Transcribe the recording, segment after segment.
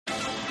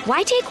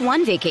Why take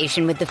one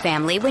vacation with the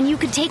family when you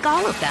could take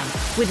all of them?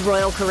 With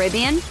Royal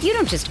Caribbean, you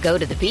don't just go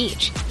to the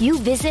beach. You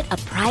visit a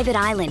private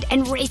island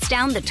and race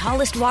down the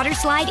tallest water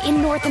slide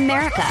in North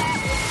America.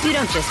 You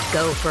don't just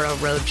go for a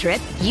road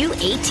trip. You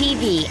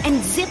ATV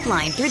and zip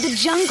line through the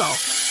jungle.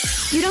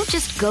 You don't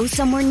just go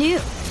somewhere new.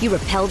 You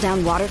rappel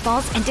down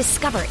waterfalls and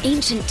discover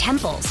ancient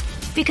temples.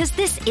 Because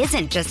this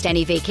isn't just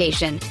any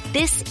vacation.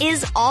 This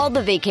is all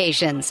the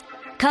vacations.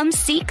 Come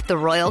seek the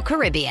Royal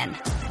Caribbean.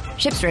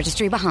 Ships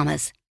Registry,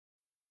 Bahamas.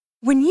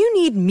 When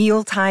you need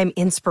mealtime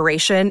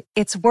inspiration,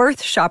 it's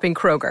worth shopping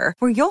Kroger,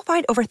 where you'll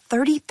find over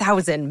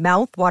 30,000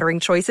 mouth-watering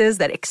choices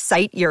that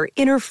excite your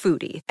inner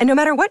foodie. And no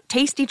matter what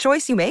tasty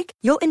choice you make,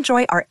 you'll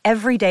enjoy our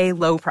everyday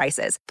low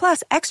prices,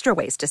 plus extra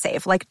ways to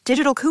save, like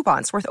digital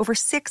coupons worth over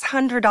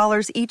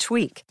 $600 each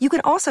week. You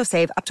can also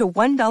save up to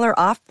 $1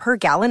 off per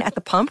gallon at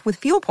the pump with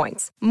fuel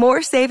points.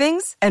 More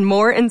savings and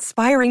more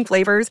inspiring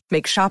flavors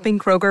make shopping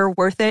Kroger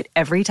worth it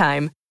every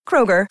time.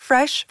 Kroger,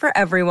 fresh for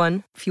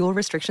everyone. Fuel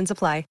restrictions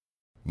apply.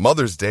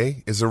 Mother's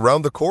Day is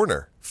around the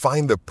corner.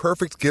 Find the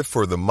perfect gift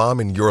for the mom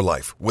in your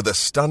life with a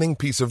stunning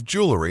piece of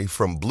jewelry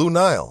from Blue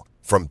Nile.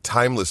 From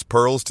timeless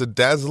pearls to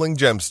dazzling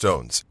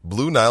gemstones,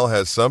 Blue Nile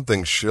has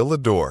something she'll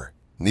adore.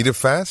 Need it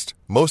fast?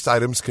 Most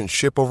items can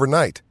ship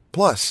overnight.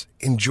 Plus,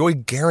 enjoy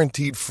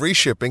guaranteed free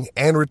shipping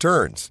and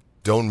returns.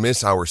 Don't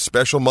miss our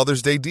special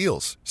Mother's Day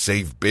deals.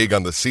 Save big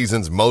on the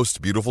season's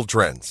most beautiful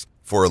trends.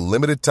 For a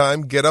limited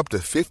time, get up to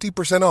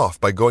 50% off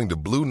by going to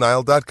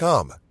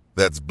BlueNile.com.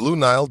 That's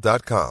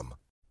BlueNile.com.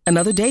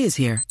 Another day is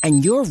here,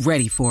 and you're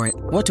ready for it.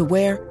 What to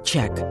wear?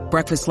 Check.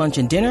 Breakfast, lunch,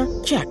 and dinner?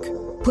 Check.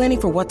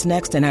 Planning for what's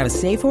next and how to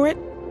save for it?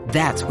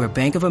 That's where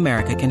Bank of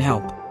America can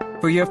help.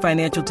 For your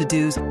financial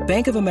to-dos,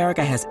 Bank of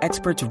America has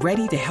experts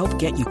ready to help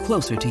get you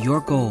closer to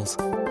your goals.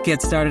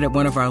 Get started at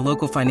one of our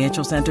local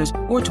financial centers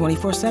or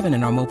 24/7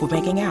 in our mobile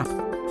banking app.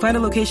 Find a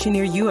location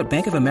near you at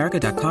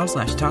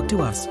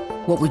bankofamerica.com/talktous.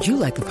 What would you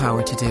like the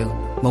power to do?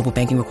 Mobile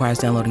banking requires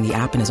downloading the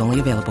app and is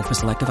only available for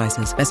select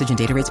devices. Message and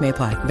data rates may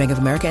apply. Bank of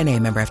America N.A.,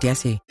 member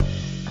FDIC.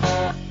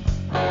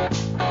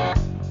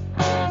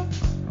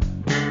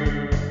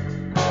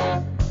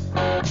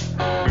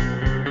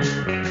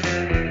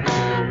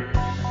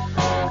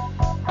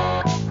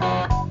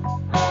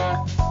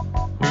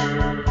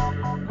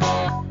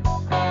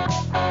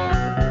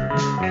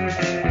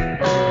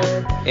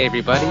 Hey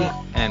everybody,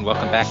 and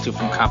welcome back to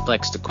From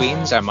Complex to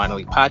Queens, our minor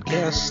league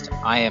podcast.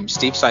 I am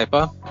Steve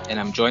Sypa, and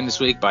I'm joined this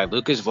week by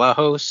Lucas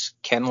Vlahos,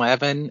 Ken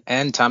Lavin,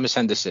 and Thomas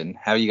Henderson.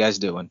 How are you guys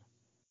doing?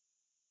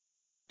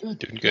 Doing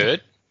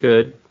good.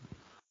 Good.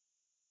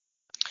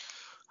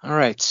 All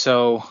right,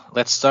 so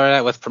let's start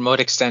out with Promote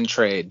Extend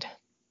Trade.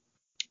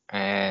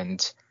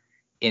 And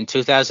in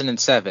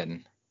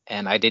 2007,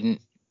 and I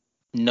didn't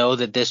know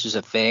that this was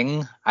a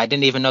thing. I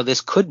didn't even know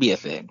this could be a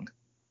thing.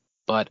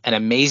 But an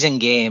amazing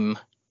game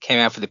came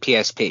out for the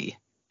PSP.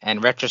 And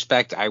in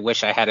retrospect, I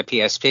wish I had a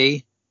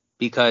PSP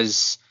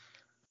because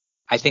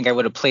I think I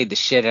would have played the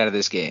shit out of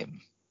this game.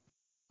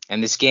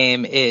 And this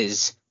game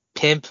is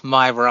Pimp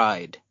My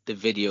Ride, the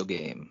video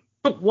game.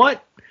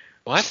 What?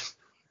 What?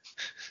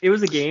 It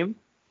was a game?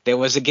 There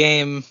was a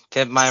game,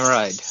 Pimp My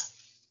Ride.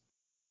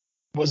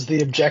 Was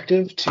the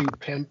objective to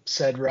pimp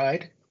said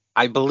ride?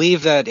 I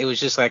believe that it was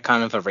just like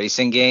kind of a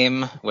racing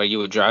game where you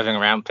were driving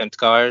around pimped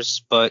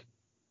cars, but...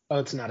 Oh,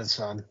 it's not as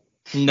fun.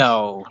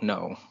 No.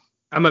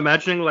 I'm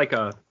imagining like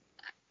a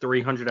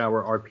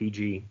 300-hour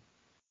RPG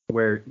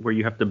where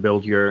you have to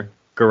build your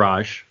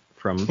garage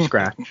from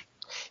scratch.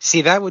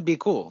 See, that would be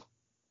cool.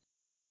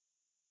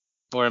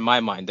 Or in my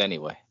mind,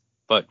 anyway.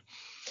 But,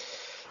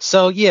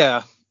 so,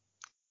 yeah.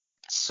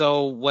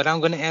 So, what I'm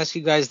going to ask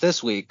you guys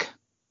this week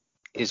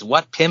is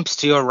what pimps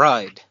to your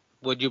ride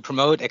would you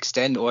promote,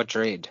 extend, or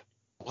trade?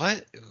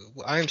 What?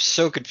 I'm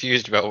so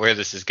confused about where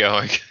this is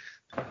going.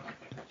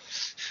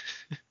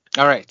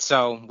 All right,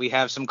 so we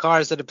have some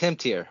cars that are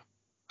pimped here.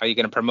 Are you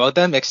going to promote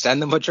them,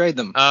 extend them, or trade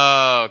them?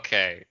 Oh,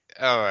 okay.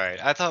 All right.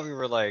 I thought we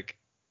were, like,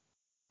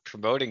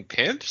 promoting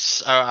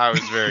pimps? I was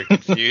very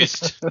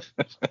confused.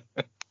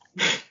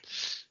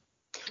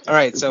 All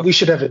right, so... We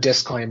should have a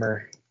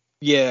disclaimer.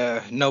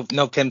 Yeah, no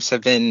pimps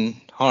have been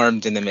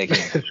harmed in the making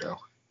of the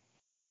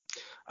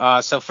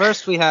show. So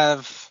first we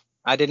have...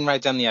 I didn't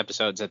write down the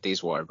episodes that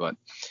these were, but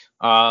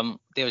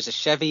there was a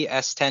Chevy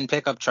S10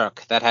 pickup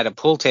truck that had a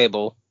pool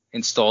table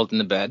installed in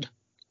the bed.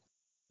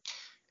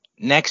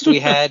 Next, we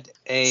had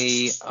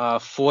a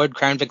Ford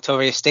Crown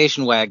Victoria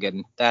station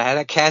wagon that had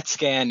a CAT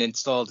scan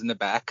installed in the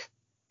back.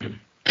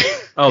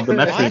 Oh, the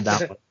Mets need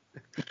that one.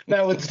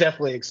 That one's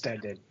definitely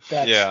extended.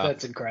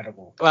 That's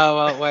incredible.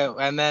 Well, wait,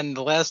 and then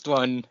the last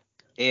one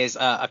is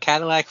a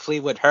Cadillac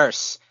Fleetwood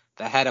Hearse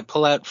that had a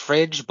pull-out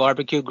fridge,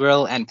 barbecue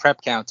grill, and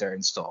prep counter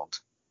installed.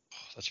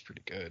 That's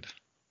pretty good.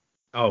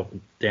 Oh,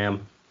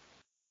 damn.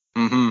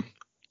 Mm-hmm.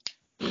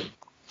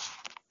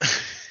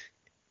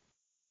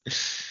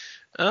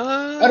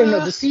 I don't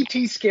know, the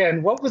CT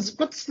scan,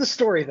 what's the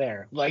story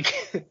there?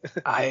 Like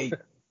I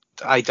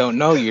I don't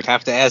know. You'd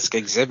have to ask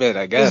Exhibit,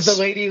 I Is guess. the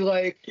lady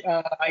like,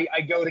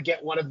 I go to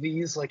get one of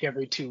these like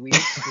every 2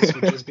 weeks? This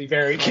would just be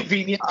very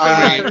convenient. for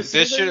I me mean, this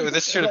personally.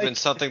 should have Like, been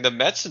something the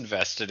Mets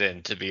invested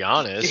in, to be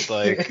honest.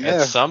 Like Yeah.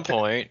 at some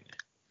point.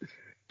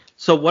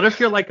 So what if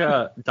you're like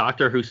a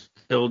doctor who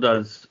still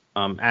does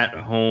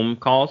at-home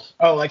calls?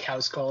 Oh, like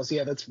house calls.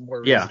 Yeah, that's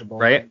more Yeah, reasonable.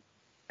 right.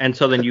 And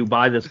so then you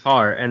buy this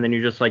car, and then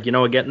you're just like, you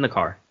know what, get in the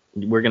car.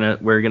 We're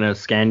gonna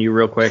scan you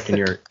real quick, and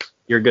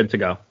you're good to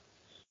go.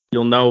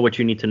 You'll know what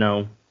you need to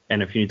know,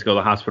 and if you need to go to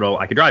the hospital,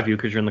 I could drive you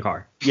because you're in the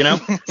car. You know.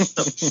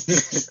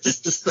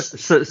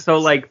 so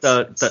like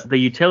the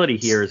utility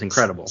here is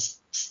incredible.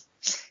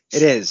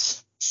 It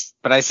is.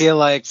 But I feel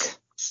like,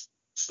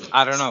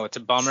 I don't know, it's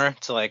a bummer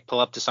to like pull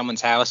up to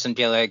someone's house and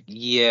be like,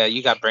 yeah,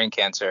 you got brain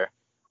cancer.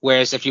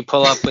 Whereas if you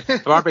pull up with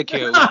the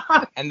barbecue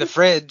and the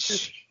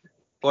fridge,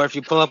 or if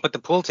you pull up with the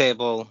pool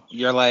table,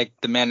 you're like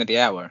the man of the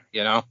hour,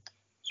 you know?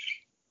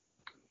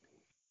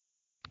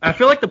 I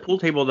feel like the pool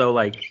table though,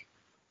 like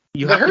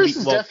you The have to hers be,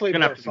 is well, definitely you're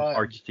gonna more have to be fun.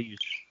 parts to use.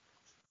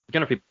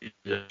 You're gonna have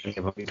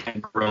to be you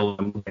can't grill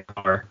them in the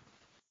car.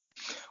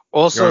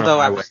 Also, You're on a though,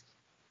 highway.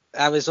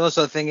 I was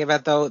also thinking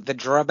about, though, the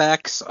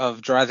drawbacks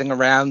of driving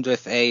around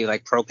with a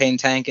like propane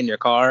tank in your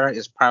car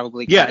is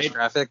probably Yeah,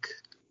 catastrophic.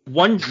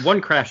 One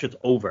crash, it's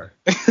over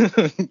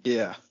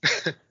Yeah.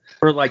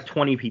 for like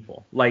 20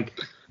 people. Like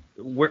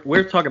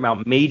we're talking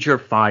about major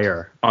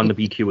fire on the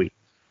BQE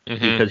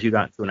because you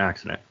got into an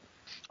accident.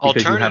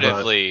 Because you have a-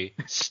 Alternatively,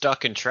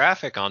 stuck in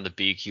traffic on the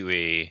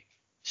BQE,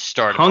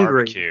 start a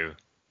Hungry. barbecue.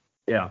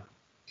 Yeah.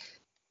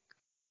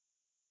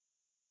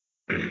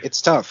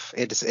 It's tough.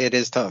 It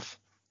is tough.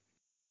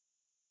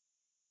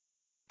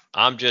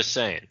 I'm just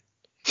saying.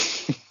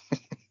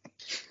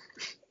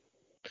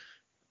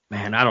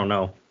 Man, I don't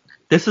know.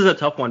 This is a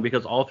tough one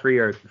because all three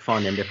are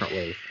fun in different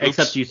ways. Oops.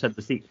 Except you said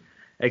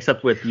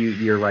except with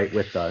you're right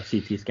with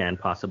CT scan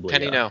possibly.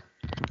 Penny, no.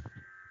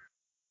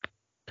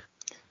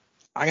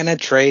 I'm gonna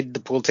trade the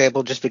pool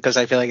table just because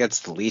I feel like it's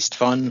the least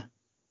fun.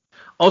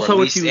 Also, or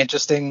if least you,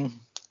 interesting.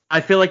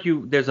 I feel like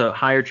there's a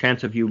higher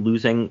chance of you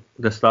losing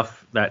the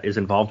stuff that is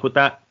involved with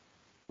that.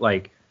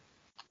 Like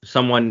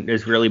someone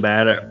is really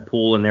bad at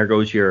pool and there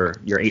goes your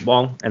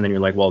 8-ball, and then you're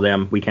like, well,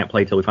 damn, we can't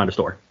play till we find a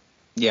store.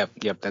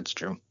 Yep, that's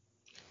true.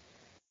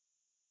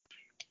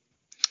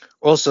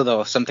 Also,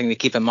 though, something to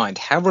keep in mind: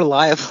 how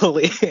reliable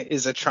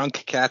is a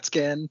trunk CAT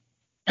scan?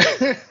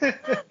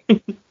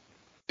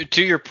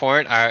 To your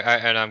point,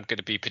 and I'm going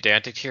to be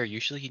pedantic here.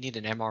 Usually, you need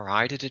an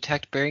MRI to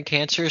detect brain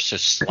cancer, so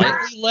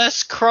slightly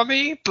less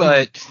crummy,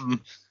 but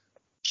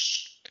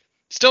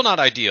still not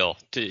ideal.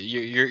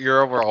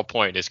 Your overall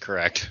point is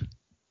correct.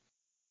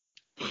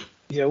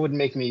 Yeah, it would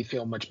make me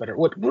feel much better.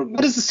 What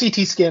is the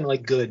CT scan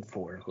like good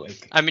for?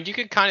 Like, I mean, you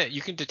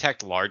can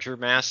detect larger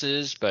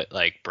masses, but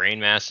like brain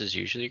masses,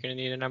 usually you're going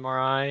to need an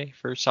MRI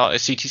for a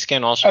CT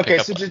scan. Also, okay, pick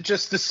up so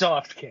just the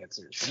soft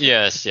cancers.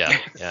 Yes, yeah.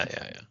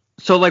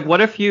 So, like, what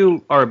if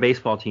you are a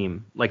baseball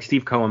team, like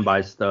Steve Cohen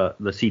buys the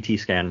CT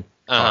scan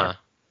car,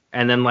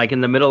 and then, like,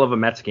 in the middle of a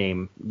Mets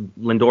game,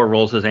 Lindor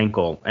rolls his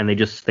ankle, and they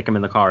just stick him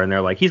in the car, and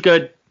they're like, he's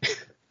good.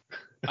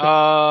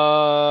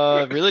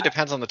 Really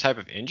depends on the type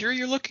of injury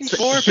you're looking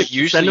for, but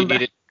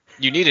usually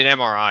you need an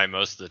MRI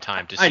most of the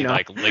time to see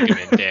like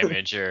ligament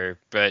damage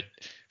but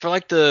for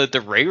like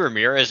the Ray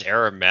Ramirez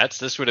era Mets,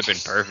 this would have been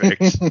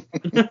perfect.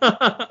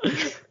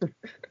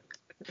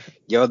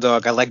 Yo,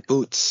 dog, I like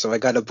boots, so I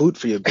got a boot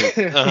for you, boot.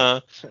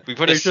 We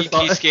put a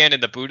CT scan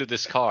in the boot of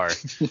this car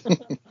so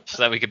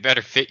that we could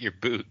better fit your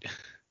boot.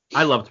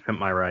 I loved Pimp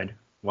My Ride.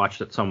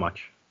 Watched it so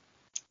much.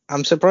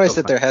 I'm surprised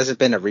that there hasn't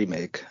been a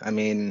remake. I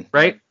mean...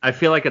 Right? I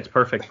feel like it's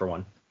perfect for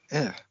one.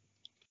 Yeah.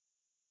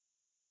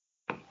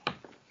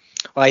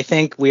 Well, I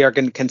think we are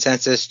going to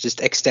consensus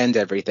just extend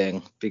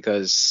everything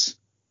because...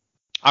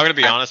 I'm going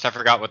to be honest, I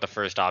forgot what the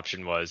first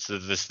option was.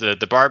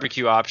 The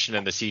barbecue option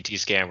and the CT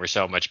scan were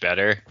so much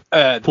better.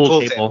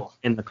 Pool table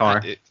in the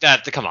car.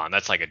 Come on,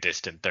 that's like a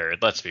distant third.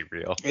 Let's be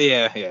real.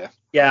 Yeah.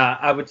 Yeah,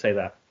 I would say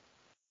that.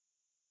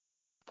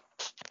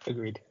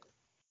 Agreed.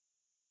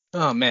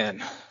 Oh,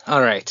 man.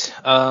 All right.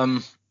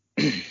 We'll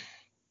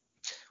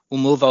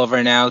move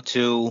over now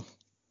to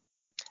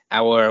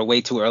our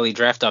way too early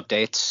draft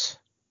updates.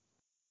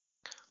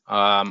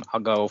 I'll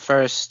go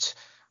first.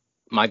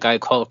 My guy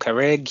Cole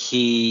Carrig,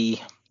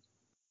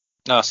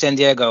 San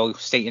Diego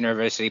State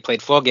University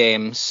played 4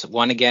 games,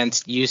 one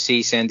against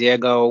UC San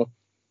Diego,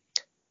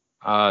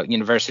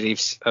 University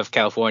of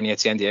California at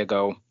San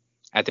Diego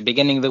at the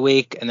beginning of the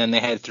week, and then they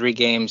had 3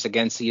 games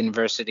against the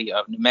University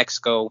of New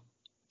Mexico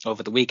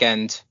over the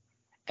weekend,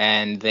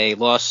 and they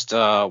lost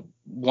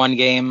 1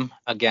 game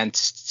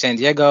against San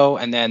Diego,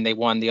 and then they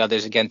won the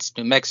others against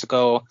New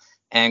Mexico,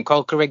 and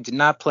Cole Carrig did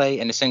not play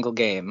in a single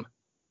game.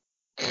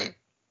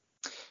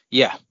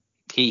 Yeah.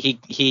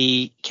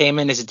 He came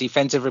in as a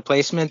defensive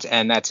replacement,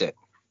 and that's it.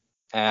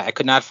 I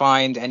could not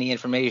find any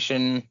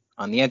information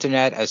on the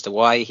internet as to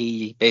why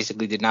he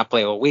basically did not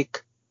play all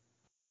week.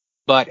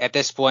 But at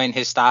this point,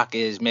 his stock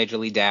is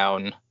majorly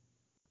down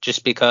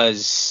just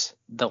because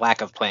the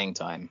lack of playing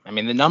time. I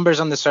mean, the numbers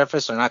on the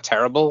surface are not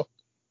terrible,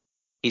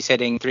 He's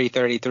hitting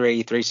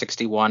 333,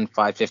 361,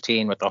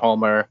 515 with a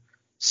homer,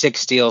 6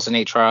 steals and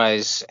 8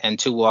 tries, and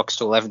 2 walks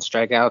to 11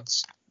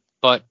 strikeouts.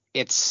 But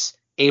it's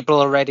April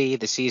already.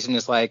 The season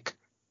is like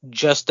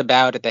just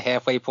about at the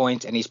halfway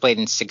point, and he's played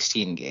in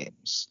 16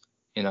 games.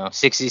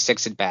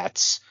 66 at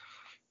bats.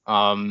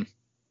 The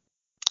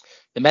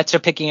Mets are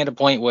picking at a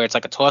point where it's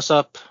like a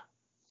toss-up,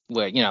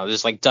 where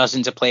there's like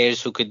dozens of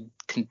players who could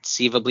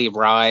conceivably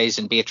rise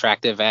and be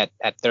attractive at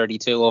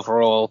 32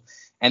 overall.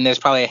 And there's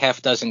probably a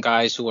half dozen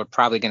guys who are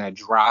probably going to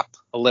drop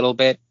a little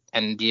bit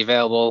and be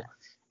available.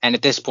 And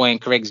at this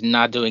point, Craig's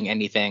not doing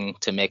anything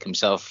to make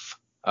himself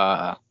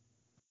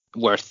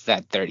worth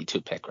that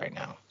 32 pick right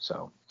now.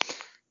 So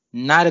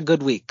not a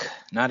good week.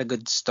 Not a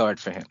good start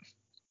for him.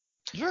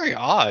 Very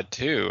odd,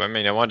 too. I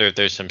mean, I wonder if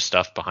there's some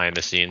stuff behind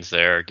the scenes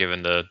there,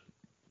 given the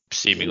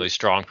seemingly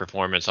strong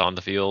performance on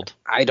the field.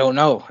 I don't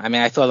know. I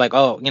mean, I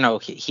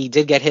thought he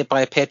did get hit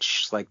by a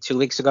pitch like 2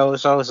 weeks ago or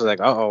so. So like,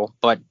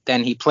 but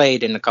then he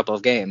played in a couple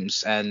of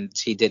games and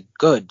he did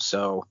good.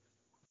 So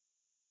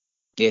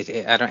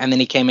and then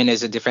he came in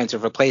as a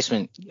defensive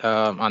replacement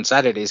on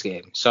Saturday's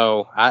game.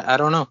 So I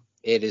don't know.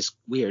 It is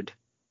weird.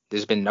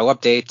 There's been no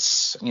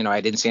updates.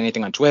 I didn't see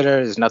anything on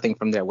Twitter. There's nothing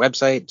from their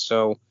website.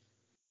 So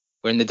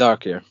we're in the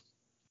dark here.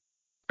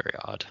 Very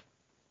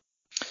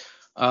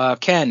odd.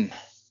 Ken,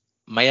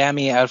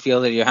 Miami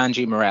outfielder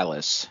Yohanji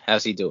Morales.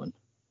 How's he doing?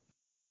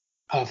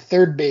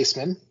 Third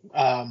baseman.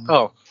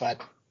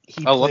 But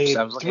he played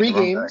 3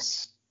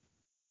 games.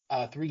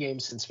 3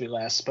 games since we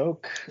last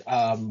spoke.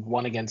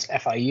 1 against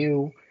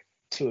FIU,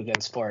 2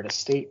 against Florida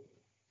State.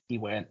 He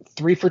went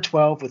 3 for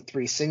 12 with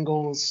 3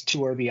 singles, 2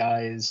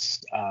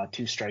 RBIs,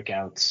 2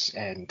 strikeouts,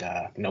 and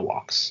no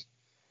walks.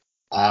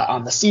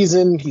 On the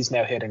season, he's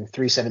now hitting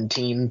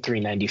 317,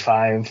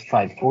 395,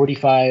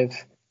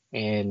 545,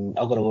 and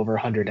a little over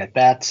 100 at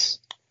bats.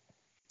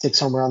 6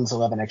 home runs,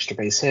 11 extra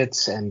base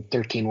hits, and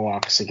 13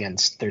 walks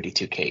against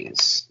 32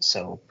 Ks.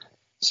 So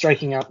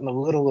striking out in a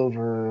little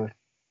over,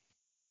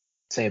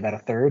 say, about a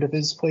third of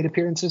his plate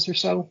appearances or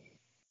so.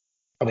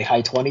 Probably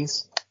high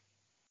 20s.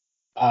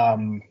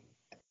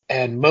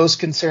 And most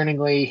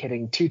concerningly,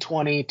 hitting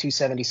 220,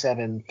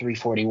 277,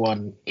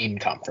 341 in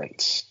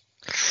conference.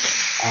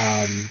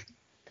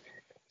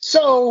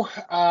 So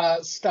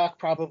stock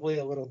probably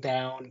a little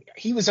down.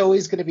 He was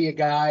always going to be a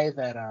guy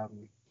that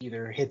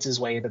either hits his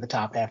way into the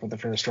top half of the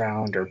first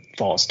round or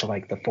falls to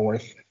like the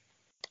 4th.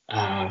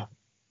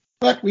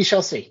 But we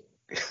shall see.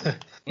 I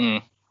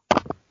mean,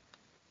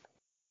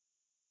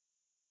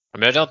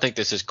 I don't think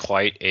this is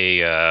quite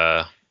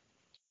a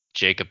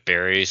Jacob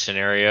Berry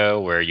scenario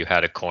where you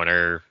had a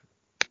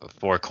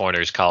 4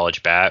 corners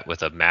college bat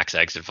with a max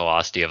exit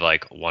velocity of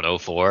like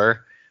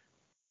 104.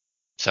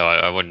 So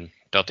I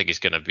don't think he's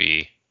going to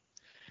be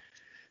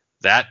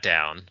that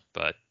down,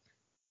 but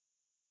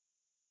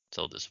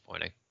still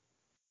disappointing.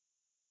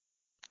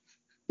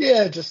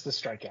 Yeah, just the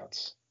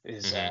strikeouts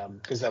is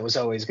because that was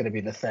always going to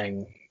be the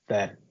thing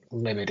that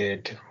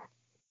limited,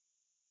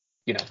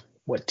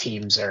 what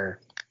teams are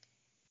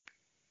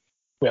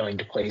willing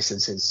to place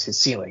as his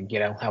ceiling.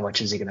 How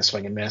much is he going to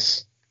swing and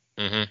miss?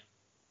 Mm-hmm.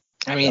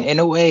 I mean, in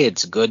a way,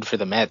 it's good for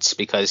the Mets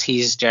because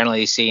he's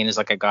generally seen as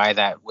like a guy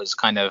that was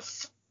kind of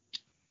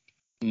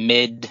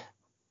mid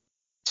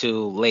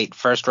to late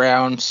first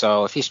round.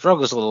 So if he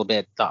struggles a little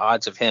bit, the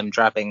odds of him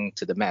dropping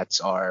to the Mets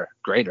are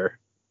greater.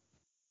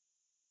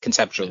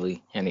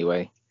 Conceptually,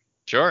 anyway.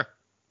 Sure.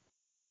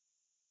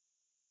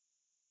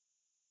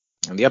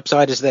 And the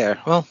upside is there.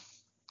 Well,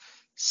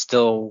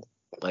 still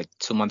like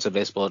 2 months of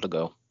baseball to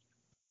go.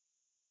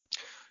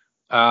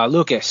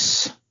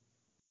 Lucas,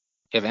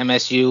 you have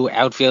MSU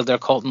outfielder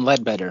Colton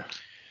Ledbetter.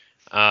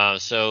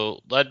 So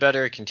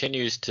Ledbetter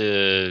continues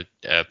to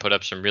put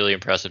up some really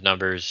impressive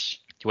numbers.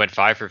 He went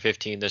 5 for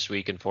 15 this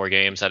week in 4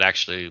 games. That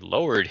actually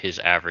lowered his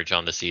average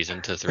on the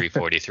season to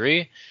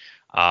 343.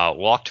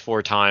 Walked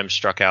 4 times,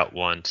 struck out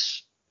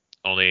once.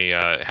 Only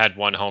had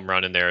 1 home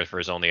run in there for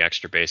his only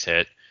extra base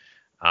hit.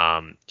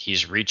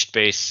 He's reached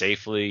base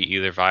safely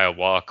either via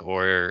walk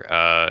or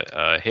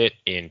hit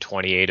in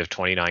 28 of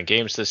 29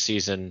 games this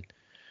season.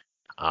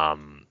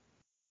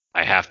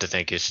 I have to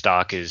think his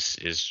stock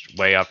is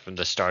way up from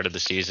the start of the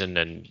season,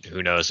 and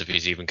who knows if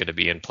he's even going to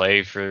be in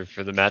play for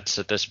the Mets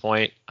at this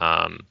point.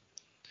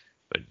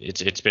 But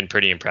it's been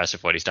pretty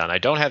impressive what he's done. I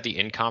don't have the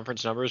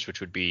in-conference numbers, which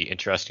would be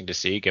interesting to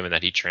see, given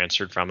that he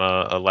transferred from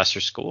a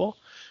lesser school.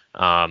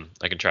 I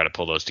can try to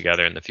pull those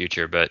together in the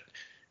future, but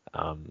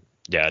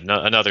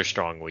another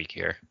strong week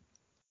here.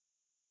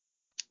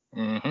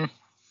 Mm-hmm.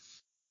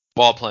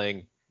 While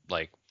playing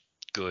like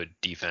good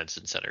defense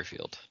in center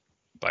field,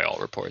 by all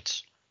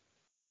reports.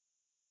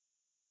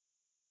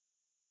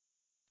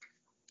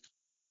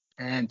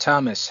 And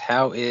Thomas,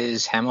 how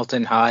is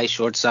Hamilton High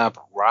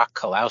shortstop Rock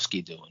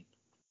Kalowski doing?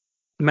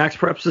 Max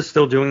Preps is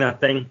still doing that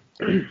thing.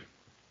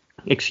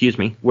 Excuse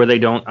me, where they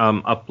don't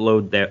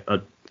update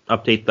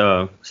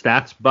the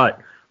stats, but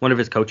one of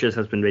his coaches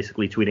has been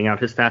basically tweeting out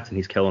his stats, and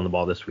he's killing the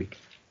ball this week.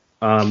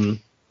 One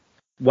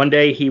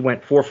day he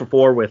went 4 for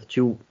 4 with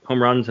 2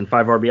 home runs and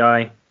 5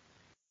 RBI.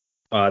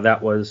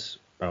 That was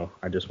Oh,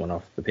 I just went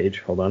off the page.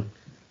 Hold on.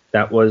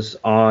 That was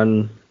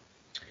on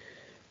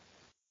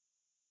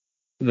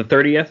the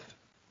 30th,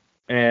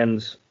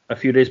 and a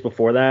few days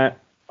before that,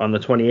 on the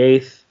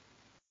 28th,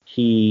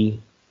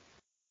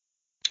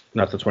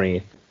 not the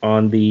 28th,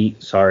 I'm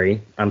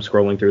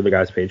scrolling through the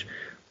guy's page.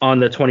 On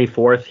the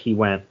 24th, he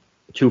went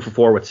 2 for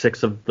 4 with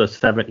 6 of the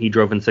 7. He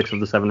drove in 6 of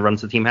the 7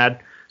 runs the team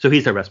had. So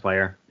he's their best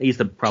player. He's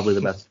probably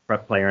the best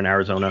player in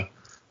Arizona.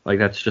 Like,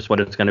 that's just what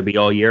it's going to be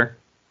all year.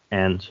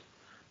 And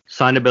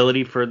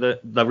signability for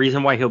the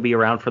reason why he'll be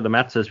around for the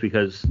Mets is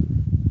because,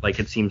 like,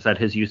 it seems that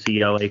his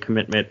UCLA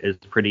commitment is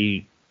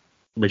pretty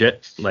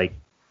legit. Like,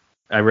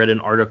 I read an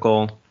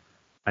article,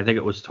 I think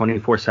it was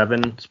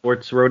 24/7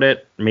 Sports wrote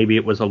it. Maybe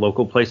it was a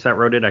local place that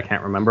wrote it. I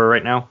can't remember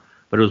right now.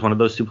 But it was one of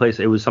those two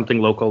places. It was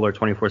something local or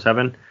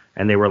 24/7.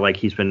 And they were like,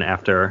 he's been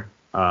after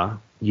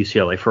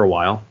UCLA for a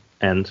while.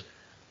 And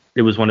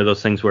it was one of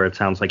those things where it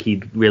sounds like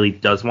he really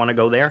does want to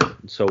go there.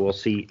 So we'll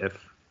see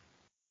if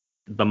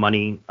the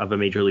money of a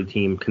major league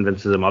team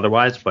convinces him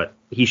otherwise. But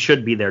he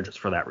should be there just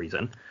for that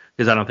reason.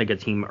 Because I don't think a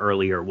team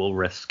earlier will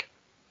risk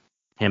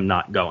him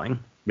not going,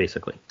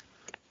 basically.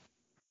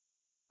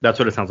 That's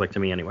what it sounds like to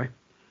me anyway.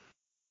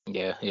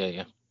 Yeah.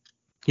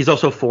 He's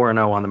also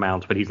 4-0 on the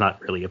mound, but he's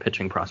not really a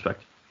pitching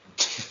prospect.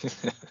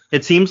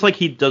 It seems like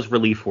he does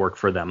relief work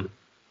for them.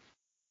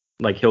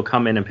 Like, he'll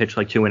come in and pitch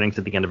like 2 innings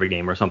at the end of a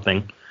game or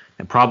something,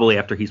 and probably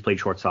after he's played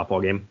shortstop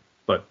all game.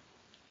 But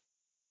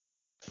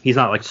he's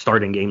not like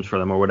starting games for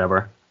them or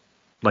whatever,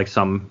 like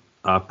some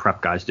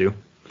prep guys do.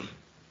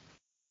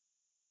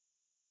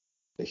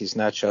 He's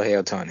not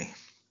Shohei Ohtani.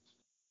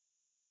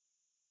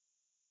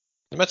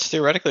 The Mets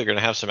theoretically are going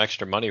to have some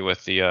extra money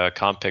with the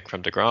comp pick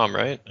from DeGrom,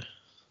 right?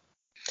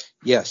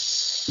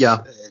 Yes.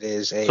 Yeah. It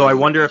is. So I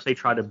wonder if they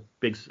try to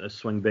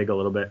swing big a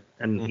little bit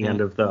in the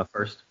end of the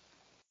first.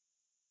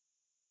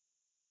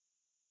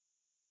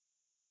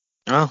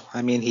 Well,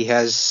 I mean, he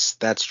has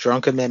that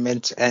strong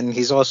commitment, and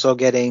he's also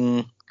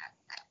getting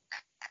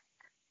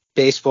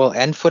baseball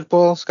and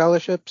football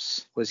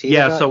scholarships. Was he?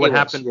 Yeah. So what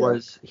happened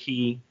was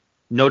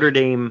Notre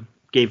Dame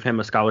gave him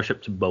a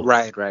scholarship to both.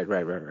 Right.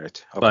 Okay.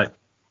 But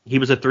he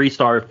was a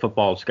 3-star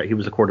football. He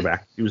was a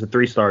quarterback. He was a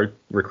 3-star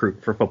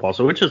recruit for football.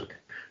 So which is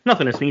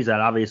nothing to sneeze at.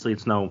 Obviously,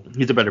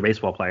 he's a better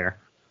baseball player.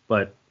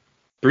 But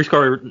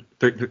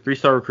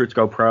 3-star recruits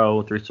go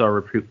pro. 3-star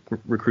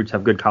recruits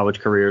have good college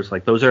careers.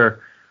 Like,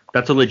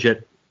 that's a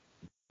legit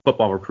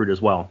football recruit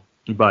as well.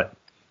 But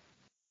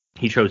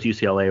he chose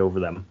UCLA over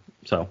them.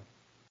 So,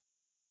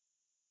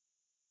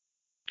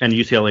 and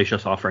UCLA is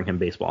just offering him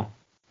baseball,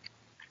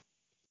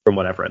 from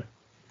what I've read.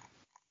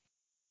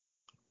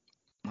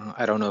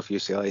 I don't know if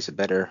UCLA is a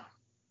better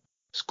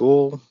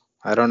school.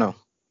 I don't know.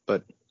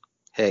 But,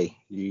 hey,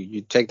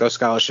 you take those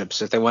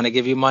scholarships. If they want to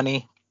give you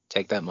money,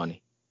 take that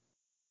money.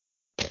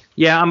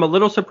 Yeah, I'm a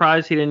little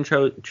surprised he didn't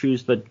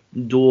choose the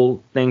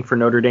dual thing for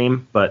Notre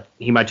Dame, but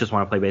he might just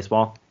want to play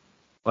baseball.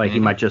 Like, he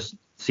might just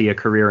see a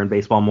career in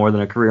baseball more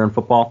than a career in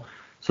football.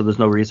 So there's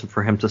no reason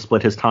for him to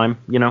split his time,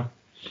 you know?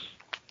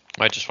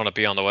 Might just want to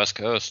be on the West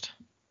Coast.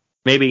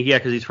 Maybe, yeah,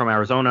 because he's from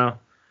Arizona.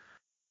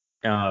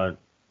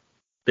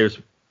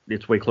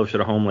 It's way closer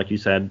to home, like you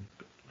said.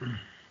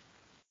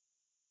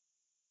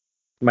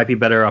 Might be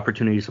better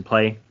opportunities to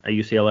play at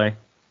UCLA.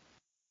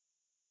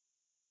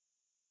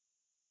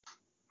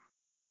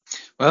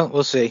 Well,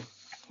 we'll see.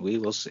 We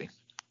will see.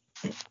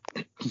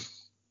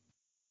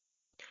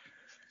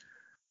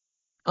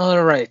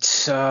 All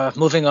right.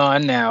 Moving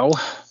on now.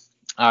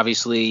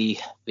 Obviously,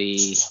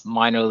 the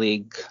minor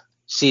league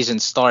season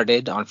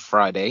started on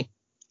Friday.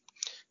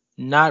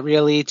 Not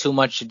really too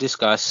much to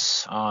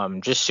discuss.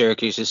 Just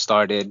Syracuse has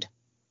started.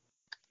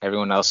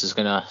 Everyone else is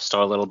going to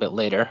start a little bit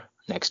later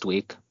next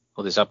week.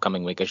 Well, this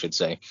upcoming week, I should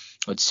say.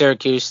 With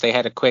Syracuse, they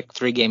had a quick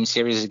 3-game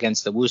series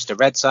against the Worcester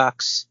Red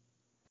Sox.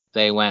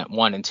 They went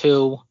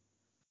 1-2.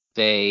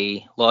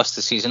 They lost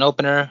the season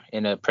opener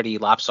in a pretty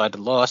lopsided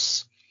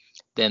loss.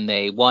 Then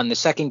they won the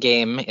second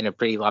game in a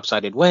pretty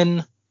lopsided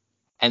win.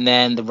 And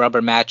then the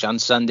rubber match on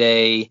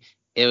Sunday,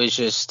 it was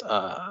just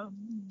a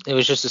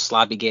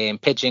sloppy game.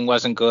 Pitching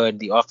wasn't good.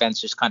 The offense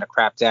just kind of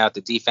crapped out.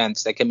 The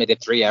defense, they committed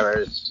 3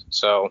 errors.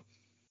 So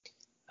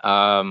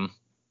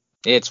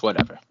it's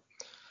whatever.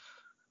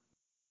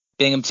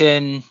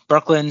 Binghamton,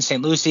 Brooklyn,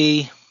 St.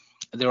 Lucie,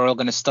 they're all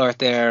going to start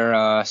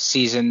their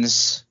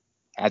seasons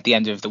at the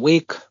end of the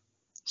week.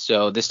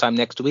 So this time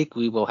next week,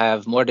 we will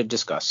have more to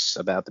discuss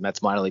about the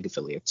Mets minor league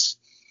affiliates.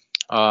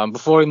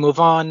 Before we move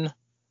on,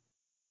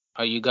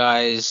 are you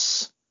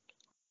guys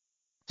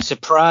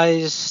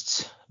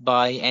surprised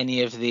by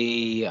any of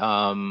the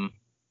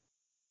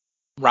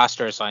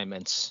roster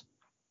assignments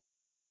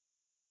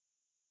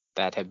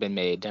that have been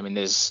made? I mean,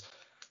 there's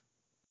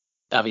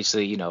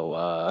obviously,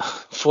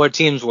 4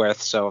 teams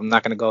worth, so I'm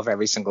not going to go over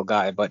every single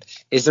guy. But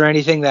is there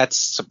anything that's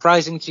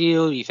surprising to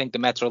you? You think the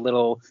Mets are a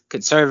little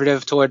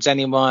conservative towards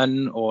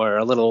anyone or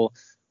a little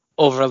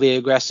overly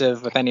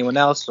aggressive with anyone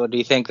else? Or do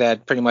you think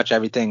that pretty much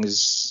everything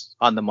is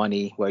on the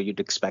money where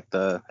you'd expect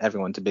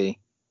everyone to be?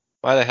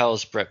 Why the hell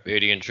is Brett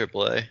Beatty in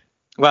AAA?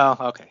 Well,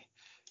 okay.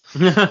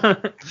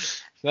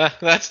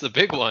 That's the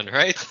big one,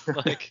 right?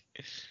 Like,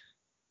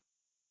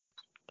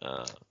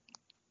 well,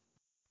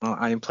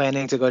 I'm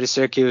planning to go to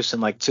Syracuse in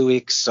like 2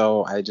 weeks,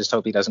 so I just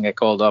hope he doesn't get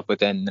called up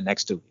within the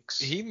next 2 weeks.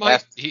 He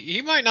might.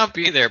 He might not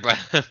be there by.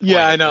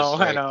 Yeah, I know.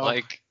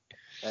 Like,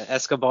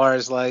 Escobar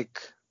is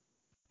like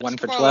 1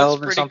 for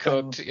 12 or something.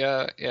 Cooked.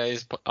 Yeah,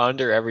 he's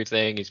under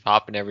everything. He's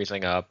popping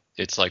everything up.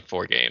 It's like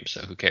 4 games,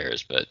 so who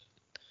cares? But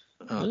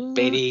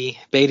Beatty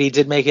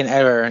did make an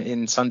error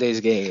in Sunday's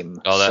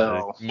game. Oh,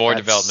 that's more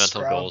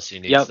developmental goals he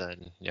needs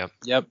then.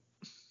 Yep.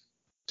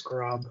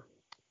 Scrub.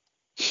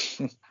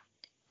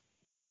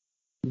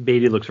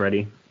 Beatty looks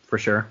ready for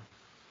sure.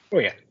 Oh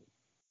yeah.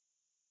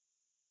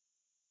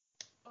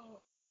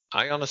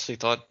 I honestly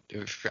thought,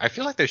 I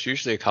feel like there's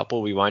usually a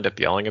couple we wind up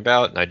yelling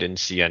about, and I didn't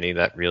see any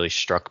that really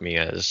struck me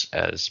as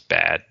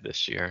bad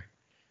this year.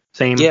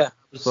 Same. Yeah,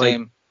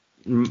 same.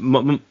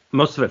 Like,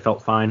 most of it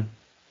felt fine,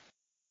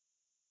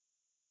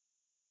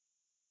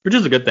 which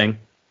is a good thing.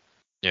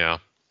 Yeah.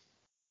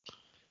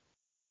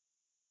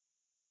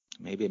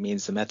 Maybe it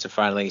means the Mets are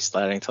finally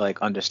starting to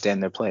like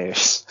understand their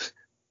players.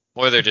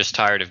 Or they're just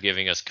tired of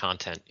giving us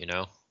content, you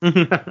know?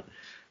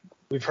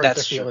 We've hurt their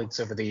feelings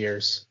over the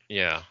years.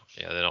 Yeah,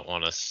 they don't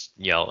want us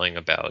yelling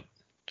about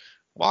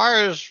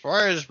why is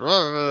blah,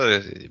 blah,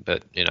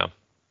 but you know,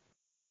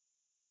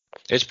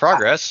 it's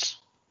progress.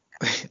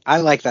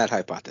 I like that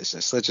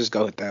hypothesis. Let's just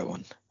go with that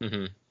one.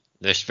 Mm-hmm.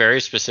 They're very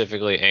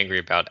specifically angry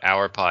about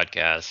our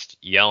podcast,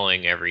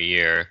 yelling every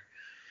year.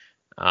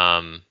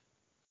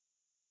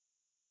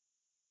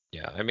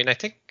 Yeah, I mean, I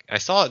think I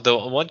saw the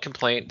one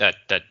complaint that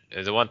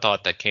the one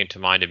thought that came to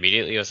mind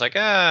immediately was like,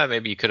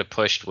 maybe you could have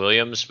pushed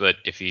Williams, but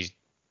if he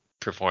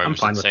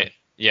performs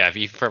if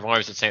he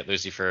performs at St.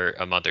 Lucie for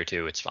a month or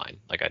two, it's fine.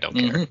 Like, I don't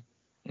care.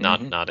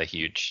 Not a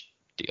huge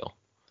deal.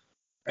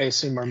 I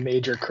assume our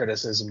major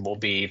criticism will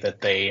be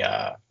that they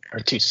are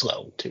too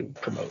slow to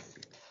promote.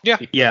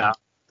 Yeah.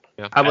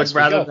 I would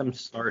rather them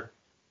start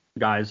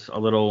guys a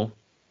little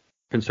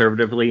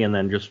conservatively and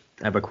then just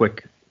have a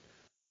quick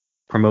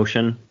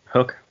promotion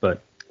hook,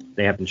 but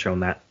they haven't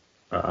shown that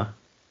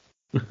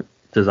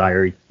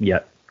desire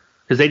yet.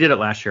 Because they did it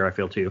last year, I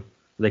feel, too.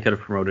 They could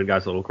have promoted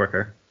guys a little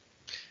quicker.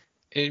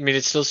 I mean,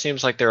 it still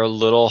seems like they're a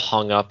little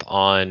hung up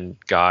on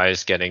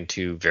guys getting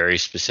to very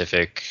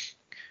specific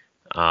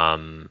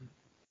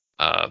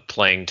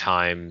playing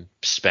time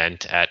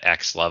spent at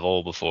X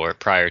level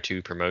prior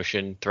to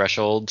promotion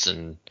thresholds,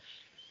 and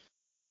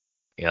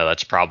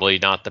that's probably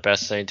not the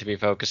best thing to be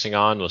focusing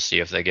on. We'll see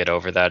if they get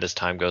over that as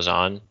time goes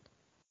on.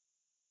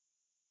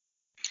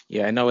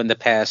 Yeah, I know in the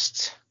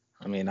past,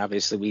 I mean,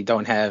 obviously we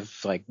don't have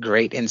like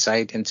great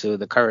insight into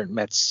the current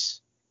Mets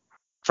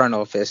front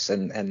office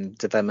and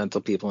developmental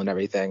people and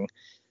everything.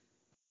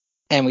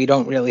 And we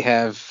don't really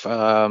have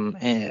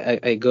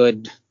a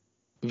good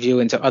view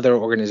into other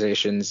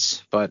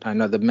organizations, but I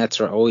know the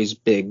Mets are always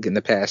big in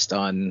the past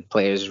on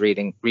players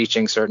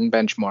reaching certain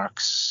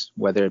benchmarks,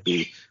 whether it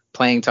be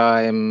playing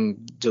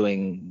time,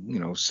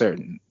 doing,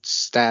 certain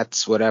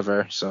stats,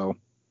 whatever. So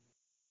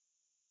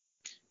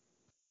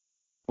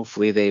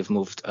hopefully they've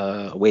moved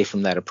away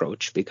from that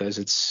approach because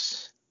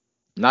it's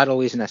not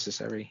always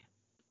necessary.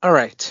 All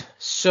right,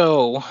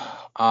 so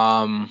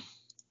the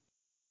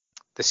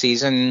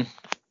season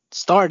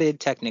started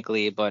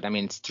technically, but I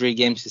mean it's 3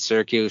 games to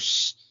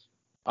Syracuse.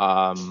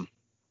 So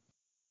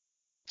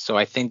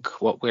I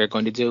think what we're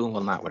going to do,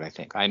 well, not what I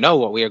think, I know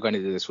what we are going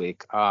to do this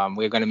week.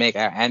 We're going to make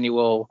our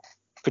annual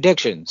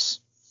predictions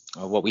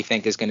of what we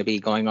think is going to be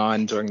going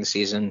on during the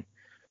season,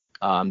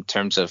 in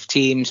terms of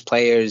teams,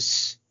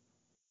 players,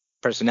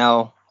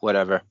 personnel,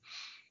 whatever.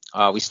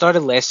 We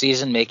started last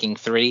season making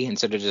 3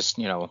 instead of just,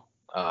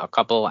 a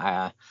couple.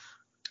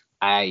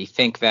 I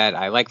think that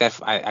I like that.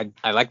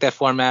 I like that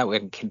format. We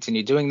can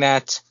continue doing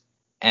that.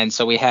 And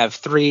so we have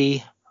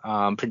 3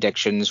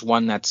 predictions.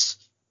 One that's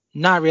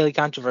not really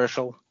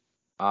controversial,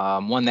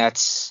 one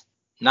that's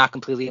not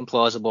completely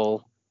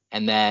implausible,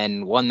 and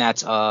then one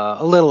that's a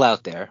little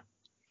out there.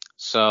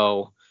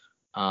 So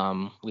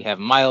we have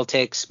mild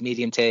takes,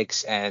 medium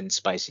takes, and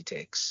spicy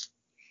takes.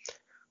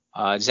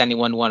 Does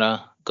anyone want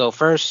to go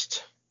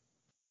first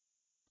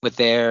with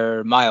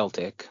their mild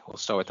take? We'll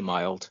start with the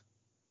mild.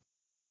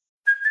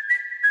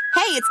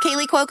 Hey, it's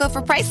Kaylee Cuoco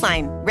for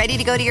Priceline. Ready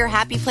to go to your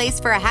happy place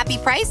for a happy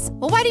price?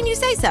 Well, why didn't you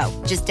say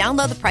so? Just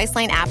download the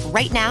Priceline app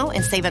right now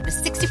and save up to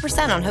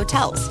 60% on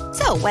hotels.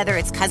 So whether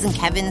it's Cousin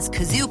Kevin's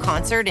Kazoo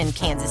Concert in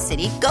Kansas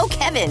City, go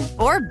Kevin,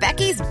 or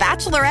Becky's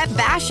Bachelorette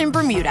Bash in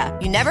Bermuda,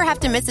 you never have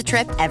to miss a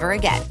trip ever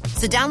again.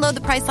 So download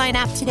the Priceline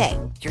app today.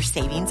 Your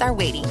savings are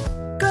waiting.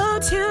 Go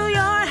to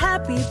your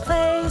happy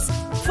place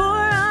for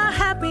a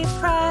happy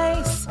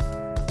price.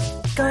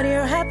 Go to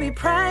your happy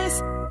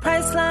price,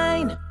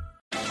 Priceline.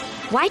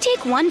 Why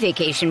take one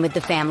vacation with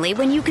the family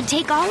when you could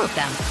take all of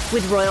them?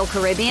 With Royal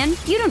Caribbean,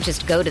 you don't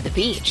just go to the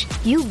beach.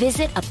 You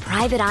visit a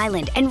private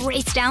island and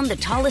race down the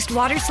tallest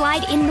water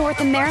slide in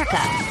North America.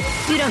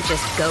 You don't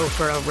just go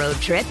for a road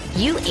trip.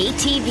 You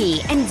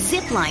ATV and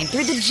zip line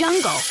through the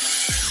jungle.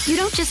 You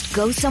don't just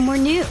go somewhere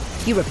new.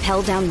 You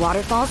rappel down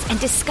waterfalls and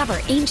discover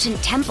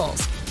ancient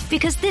temples.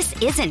 Because this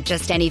isn't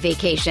just any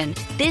vacation.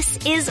 This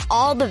is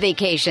all the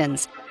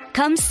vacations.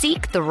 Come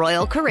seek the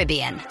Royal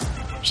Caribbean.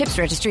 Ships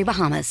Registry,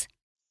 Bahamas.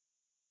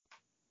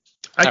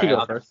 I can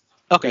go first.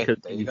 Okay, there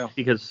you go.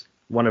 Because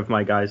one of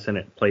my guys in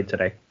it played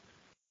today.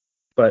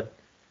 But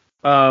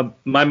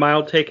my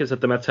mild take is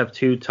that the Mets have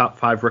 2 top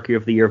 5 Rookie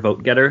of the Year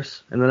vote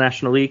getters in the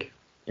National League,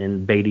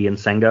 in Baty and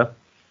Senga.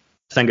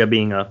 Senga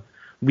being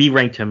we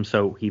ranked him,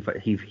 so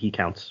he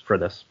counts for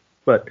this.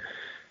 But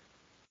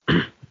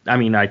I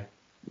mean,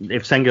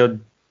 if Senga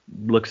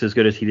looks as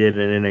good as he did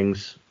in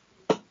innings,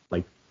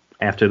 like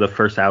after the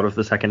first out of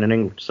the second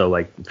inning, so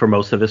like for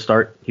most of his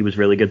start, he was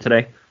really good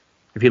today.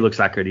 If he looks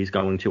that good, he's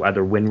going to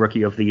either win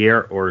Rookie of the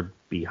Year or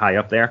be high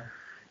up there.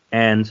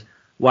 And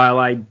while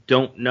I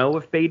don't know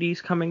if Baty's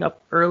coming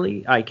up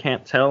early, I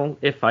can't tell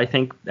if I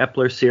think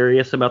Epler's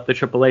serious about the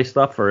AAA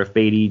stuff or if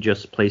Baty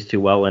just plays too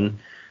well and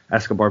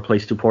Escobar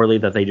plays too poorly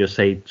that they just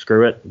say,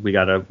 screw it, we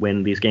got to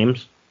win these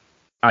games.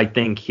 I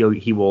think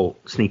he will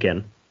sneak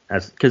in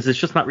because it's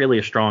just not really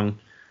a strong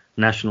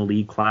National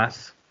League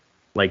class.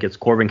 Like it's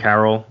Corbin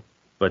Carroll,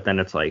 but then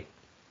it's like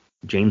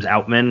James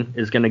Outman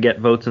is going to get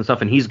votes and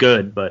stuff, and he's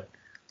good, but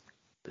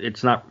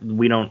it's not.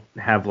 We don't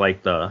have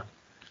like the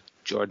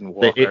Jordan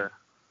Walker.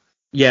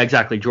 Yeah,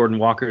 exactly. Jordan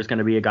Walker is going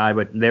to be a guy,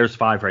 but there's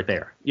 5 right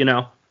there, you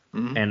know?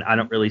 Mm-hmm. And I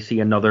don't really see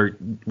another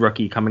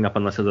rookie coming up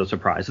unless it's a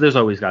surprise. There's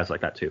always guys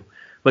like that too.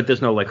 But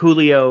there's no like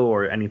Julio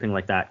or anything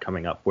like that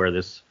coming up where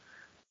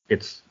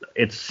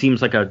it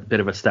seems like a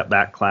bit of a step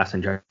back class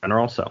in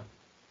general. So.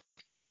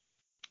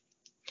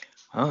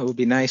 Oh, it would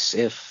be nice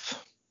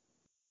if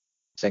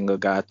Senga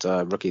got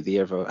Rookie of the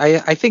Year vote.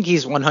 I think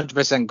he's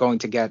 100% going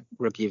to get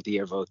Rookie of the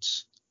Year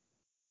votes.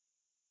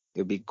 It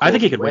would be cool. I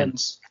think he could win.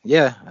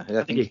 Yeah, I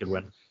think he could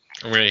win.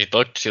 I mean, he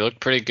looked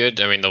pretty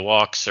good. I mean, the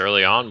walks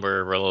early on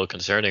were a little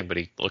concerning, but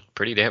he looked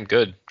pretty damn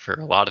good for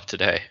a lot of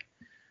today.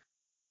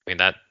 I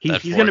mean,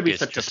 he's going to be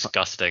such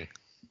disgusting.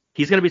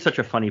 He's going to be such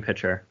a funny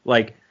pitcher.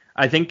 Like,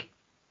 I think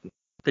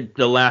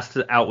the last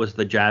out was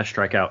the Jazz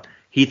strikeout.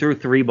 He threw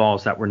 3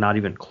 balls that were not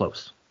even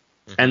close.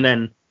 Mm-hmm. And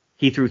then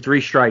he threw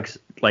 3 strikes,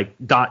 like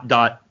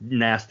dot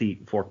nasty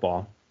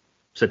forkball,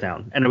 sit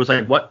down. And it was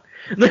like, what?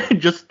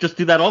 just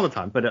do that all the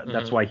time. But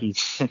that's why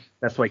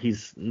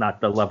he's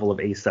not the level of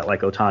ace that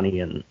like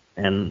Ohtani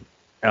and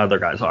other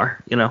guys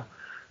are, you know.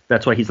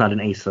 That's why he's not an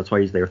ace. That's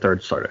why he's their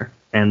third starter.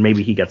 And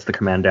maybe he gets the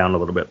command down a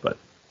little bit, but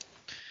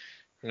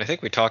and I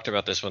think we talked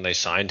about this when they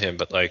signed him,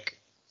 but like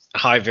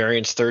high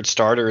variance third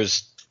starter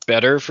is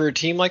better for a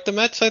team like the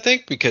Mets, I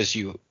think, because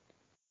you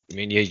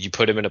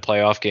put him in a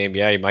playoff game,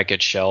 yeah, he might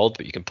get shelled,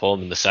 but you can pull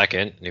him in the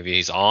second. And if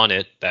he's on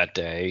it that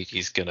day,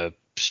 he's gonna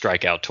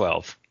strike out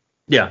 12.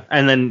 Yeah,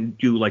 and then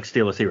you like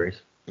steal a series.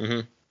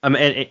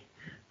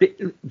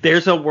 Mm-hmm.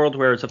 There's a world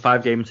where it's a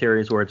 5-game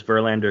series where it's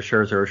Verlander,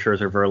 Scherzer, or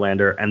Scherzer,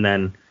 Verlander, and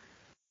then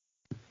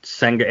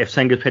Senga. If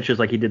Senga pitches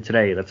like he did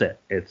today, that's it.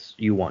 It's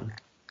you won.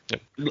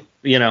 Yep.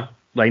 You know,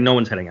 like no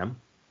one's hitting him.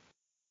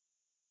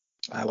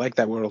 I like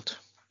that world.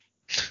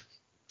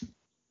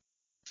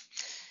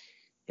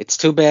 It's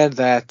too bad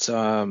that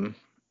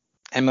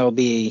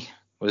MLB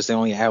was the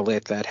only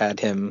outlet that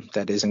had him,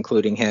 that is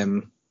including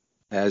him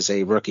as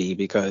a rookie,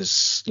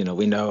 because, you know,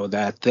 we know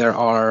that there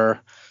are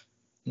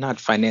not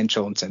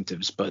financial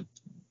incentives, but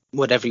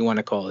whatever you want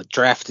to call it,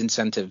 draft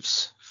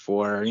incentives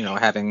for, you know,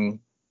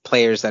 having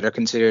players that are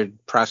considered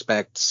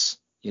prospects,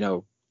 you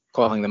know,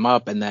 calling them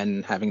up and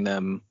then having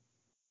them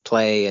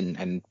play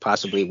and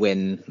possibly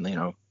win, you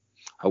know,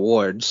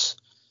 awards.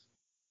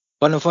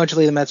 But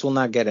unfortunately, the Mets will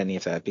not get any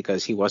of that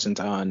because he wasn't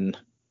on.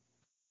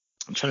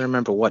 I'm trying to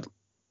remember what.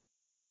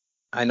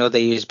 I know they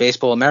use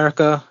Baseball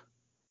America.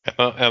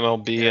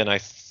 MLB, and I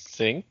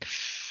think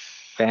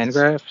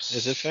Fangraphs.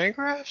 Is it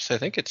Fangraphs? I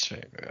think it's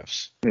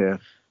Fangraphs. Yeah.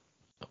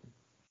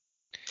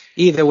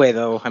 Either way,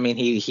 though, I mean,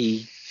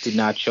 he did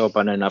not show up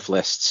on enough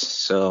lists,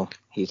 so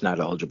he's not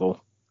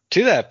eligible.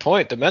 To that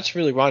point, the Mets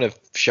really want to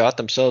shot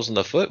themselves in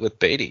the foot with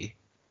Baty,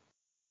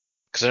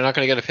 because they're not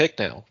going to get a pick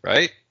now,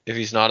 right? If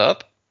he's not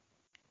up.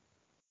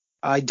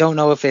 I don't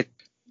know if it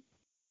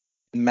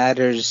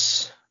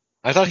matters.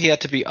 I thought he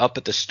had to be up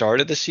at the start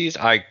of the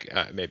season.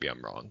 Maybe I'm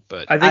wrong,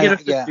 but I think it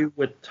has to do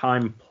with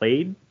time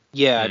played.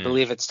 Yeah, I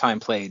believe it's time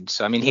played.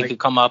 So I mean, he could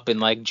come up in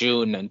like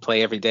June and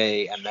play every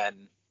day, and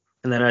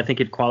then I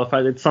think it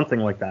qualified. It's something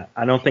like that.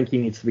 I don't think he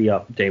needs to be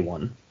up day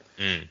one.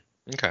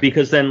 Okay.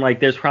 Because then like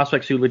there's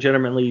prospects who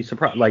legitimately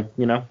surprise, like,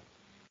 you know.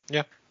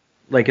 Yeah.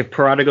 Like if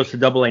Parada goes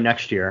to AA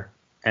next year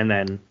and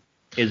then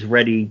is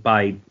ready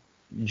by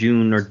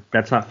June, or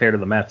that's not fair to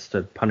the Mets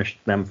to punish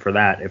them for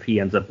that if he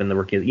ends up in the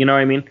rookie. You know what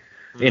I mean?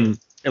 In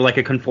like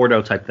a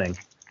Conforto type thing,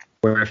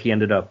 where if he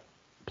ended up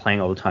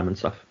playing all the time and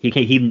stuff,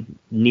 he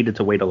needed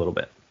to wait a little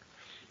bit.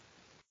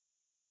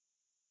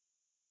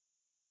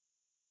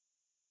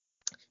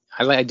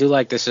 I do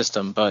like the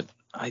system, but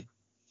I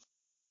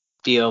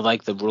feel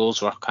like the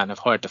rules were kind of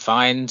hard to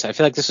find. I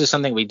feel like this is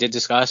something we did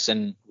discuss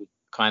and we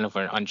kind of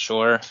were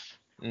unsure.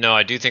 No,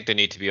 I do think they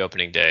need to be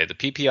opening day. The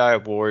PPI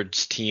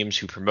awards teams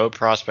who promote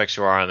prospects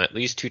who are on at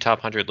least 2 top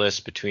 100 lists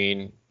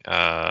between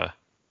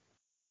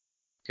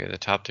Okay, the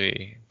top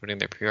 3 putting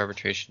their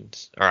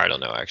pre-arbitrations. Or I don't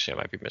know. Actually, I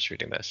might be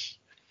misreading this.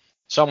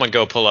 Someone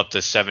go pull up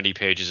the 70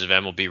 pages of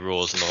MLB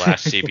rules in the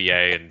last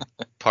CBA and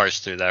parse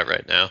through that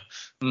right now.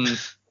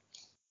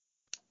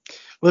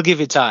 We'll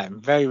give you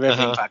time. Very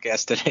riveting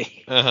podcast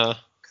today.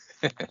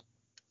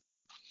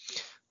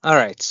 All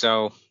right,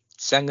 so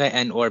Senga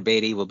and or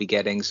Beatty will be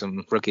getting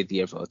some Rookie of the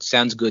Year votes.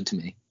 Sounds good to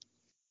me.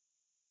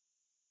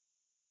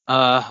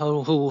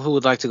 Who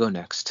would like to go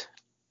next?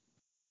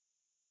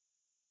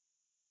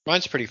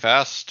 Mine's pretty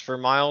fast for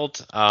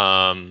mild.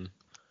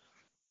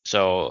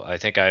 So I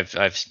think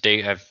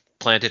I've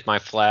planted my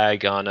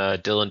flag on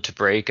Dylan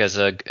TeBrake as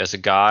a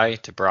guy.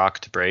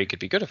 TeBrake. It'd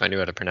be good if I knew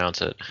how to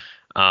pronounce it.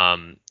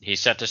 He's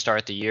set to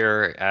start the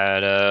year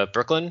at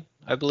Brooklyn,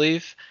 I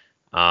believe.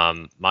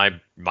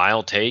 My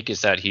mild take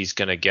is that he's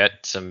going to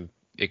get some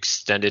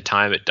extended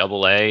time at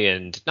AA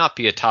and not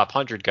be a top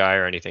 100 guy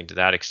or anything to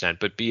that extent,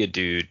 but be a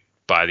dude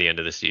by the end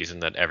of the season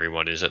that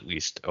everyone is at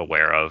least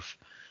aware of.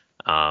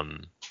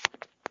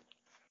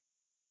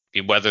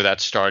 Whether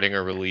that's starting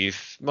or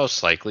relief,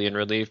 most likely in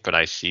relief, but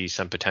I see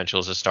some potential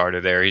as a starter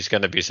there. He's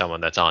going to be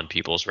someone that's on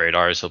people's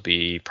radars. He'll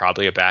be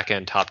probably a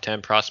back-end top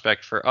 10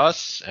 prospect for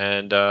us,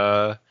 and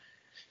that's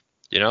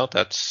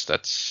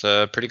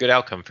a pretty good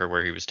outcome for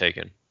where he was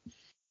taken.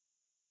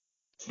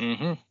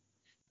 Trying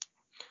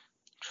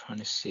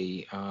to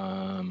see.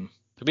 It'll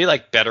be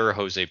like better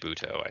Jose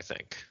Butto, I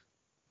think,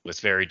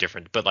 with very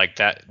different, but like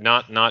that,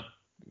 not.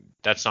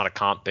 That's not a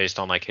comp based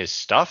on like his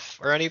stuff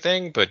or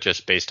anything, but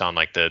just based on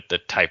like the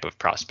type of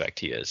prospect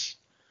he is.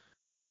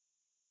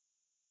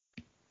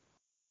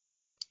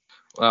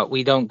 Well,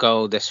 we don't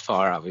go this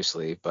far,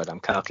 obviously, but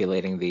I'm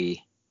calculating the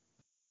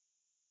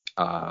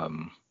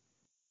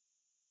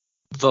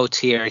votes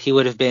here. He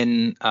would have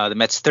been the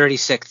Mets'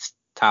 36th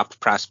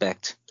top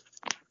prospect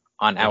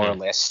on our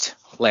list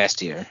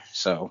last year.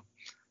 So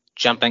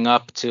jumping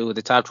up to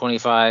the top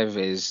 25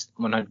 is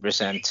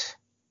 100%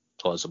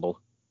 plausible.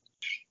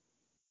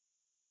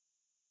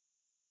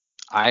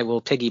 I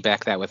will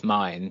piggyback that with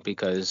mine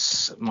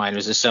because mine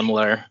was a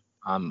similar.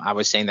 I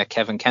was saying that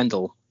Kevin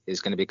Kendall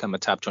is going to become a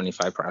top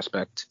 25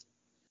 prospect.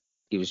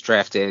 He was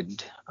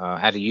drafted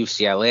out of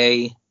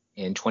UCLA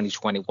in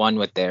 2021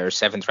 with their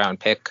 7th round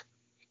pick.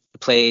 He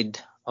played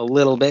a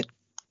little bit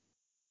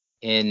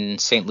in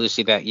St.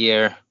 Lucie that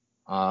year,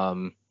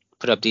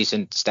 put up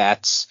decent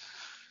stats.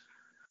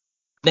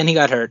 Then he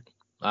got hurt.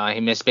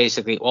 He missed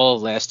basically all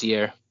of last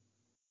year.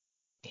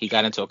 He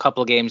got into a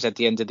couple of games at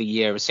the end of the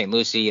year with St.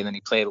 Lucie, and then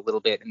he played a little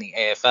bit in the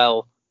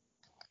AFL.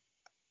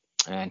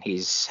 And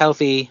he's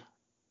healthy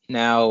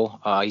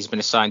now. He's been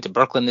assigned to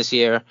Brooklyn this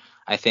year.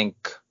 I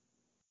think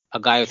a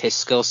guy with his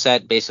skill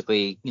set,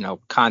 basically,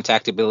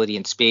 contact ability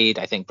and speed,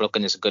 I think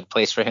Brooklyn is a good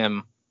place for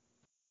him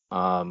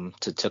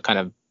to kind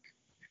of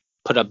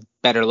put up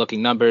better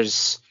looking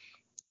numbers.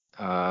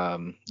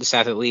 The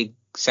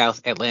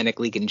South Atlantic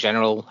League in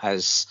general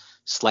has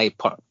slight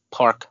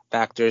park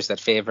factors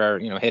that favor,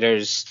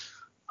 hitters.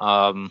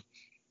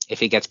 If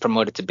he gets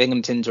promoted to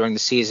Binghamton during the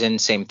season,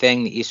 same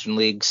thing. The Eastern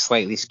League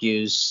slightly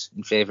skews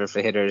in favor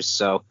for hitters.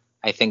 So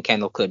I think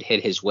Kendall could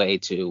hit his way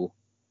to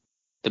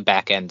the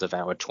back end of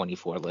our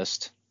 24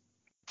 list.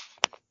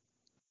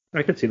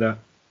 I could see that.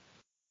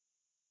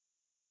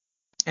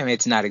 I mean,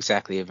 it's not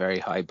exactly a very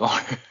high bar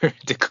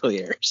to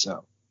clear.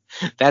 So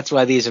that's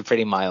why these are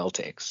pretty mild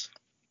takes.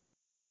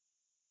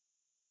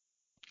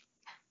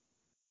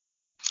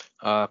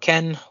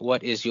 Ken,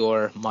 what is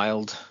your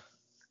mild?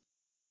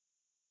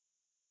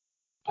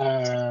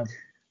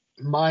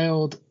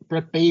 Mild.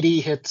 Brett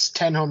Beatty hits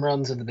 10 home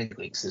runs in the big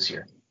leagues this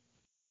year.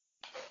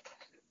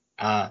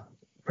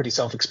 Pretty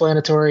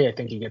self-explanatory. I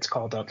think he gets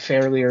called up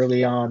fairly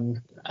early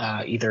on,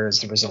 either as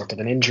the result of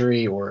an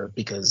injury or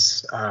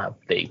because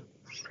they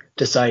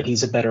decide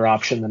he's a better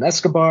option than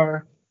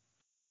Escobar.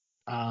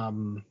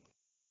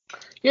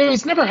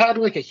 He's never had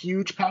like a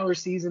huge power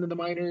season in the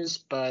minors,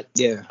 but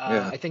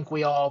I think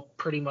we all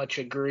pretty much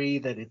agree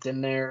that it's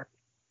in there.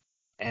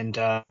 And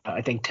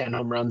I think 10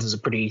 home runs is a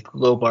pretty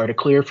low bar to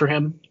clear for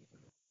him.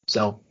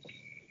 So,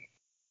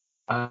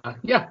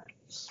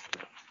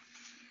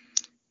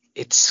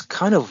 It's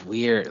kind of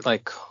weird.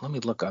 Like, let me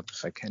look up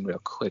if I can real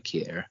quick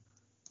here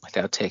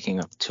without taking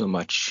up too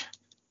much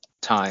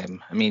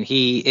time. I mean,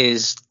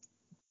 he's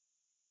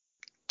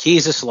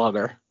a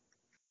slugger.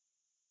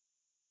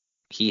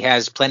 He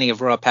has plenty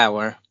of raw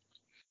power.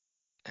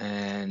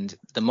 And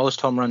the most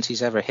home runs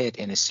he's ever hit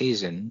in a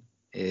season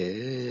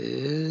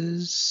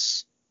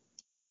is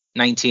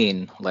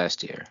 19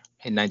 last year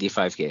in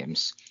 95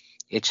 games.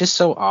 It's just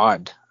so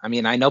odd. I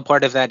mean, I know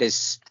part of that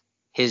is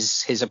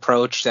his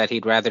approach, that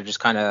he'd rather just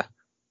kind of.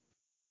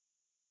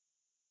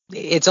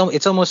 It's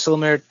almost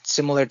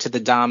similar to the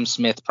Dom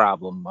Smith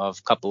problem of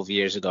a couple of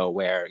years ago,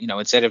 where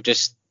instead of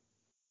just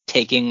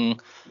taking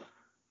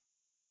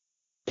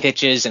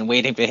pitches and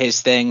waiting for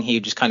his thing, he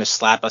would just kind of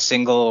slap a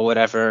single or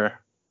whatever,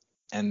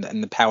 and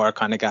the power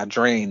kind of got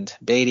drained.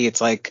 Beatty,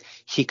 it's like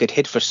he could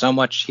hit for so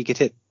much. He could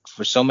hit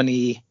for so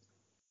many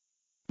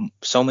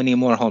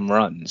more home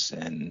runs,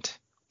 and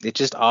it's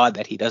just odd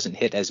that he doesn't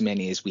hit as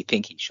many as we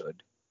think he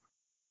should.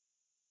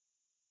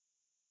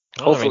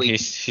 Hopefully, he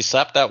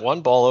slapped that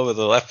one ball over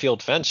the left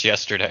field fence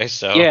yesterday.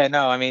 So yeah,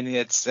 no, I mean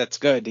that's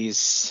good.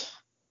 It's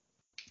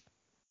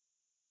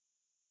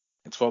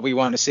what we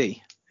want to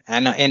see.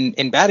 And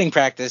in batting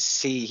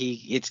practice,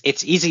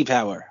 it's easy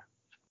power,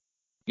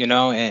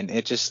 and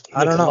it just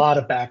I don't know. A lot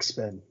of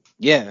backspin.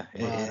 Yeah,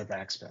 a lot of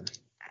backspin.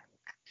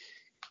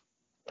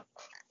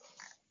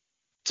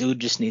 Dude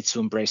just needs to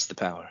embrace the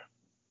power.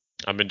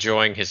 I'm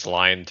enjoying his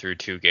line through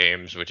 2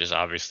 games, which is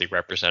obviously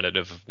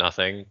representative of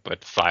nothing,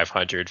 but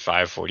 500,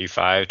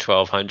 545,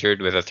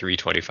 1200 with a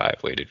 325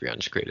 weighted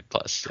runs created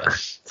plus.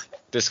 Yes,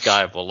 this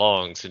guy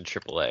belongs in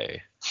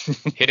AAA,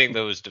 hitting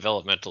those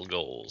developmental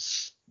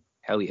goals.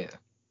 Hell yeah.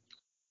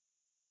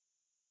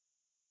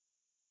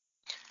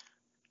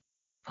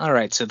 All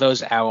right, so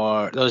those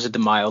are the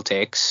mild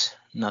takes.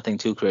 Nothing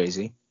too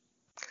crazy.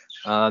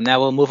 Now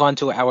we'll move on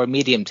to our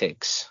medium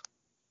takes.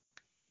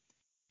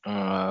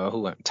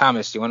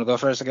 Thomas, do you want to go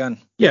first again?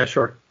 Yeah,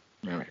 sure.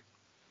 All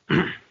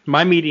right.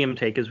 My medium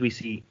take is we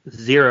see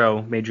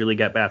 0 major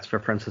league at bats for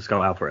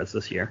Francisco Alvarez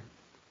this year,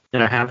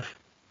 and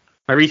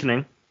my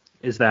reasoning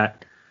is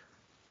that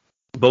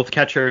both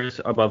catchers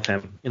above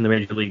him in the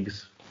major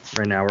leagues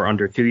right now are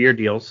under 2-year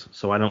deals,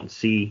 so I don't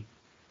see,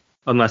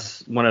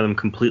 unless one of them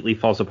completely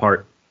falls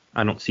apart,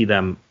 I don't see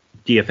them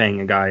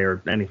DFAing a guy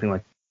or anything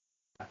like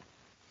that.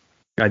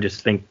 I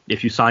just think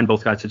if you sign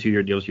both guys to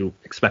 2-year deals, you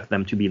expect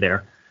them to be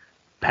there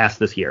past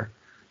this year.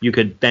 You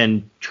could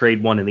then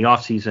trade one in the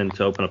offseason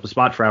to open up a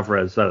spot for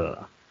Alvarez.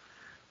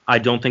 I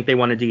don't think they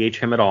want to DH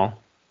him at all.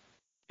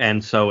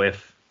 And so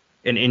if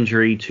an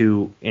injury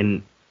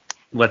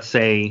let's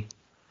say,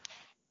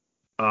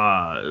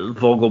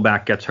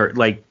 Vogelback gets hurt,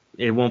 like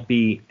it won't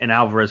be an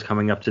Alvarez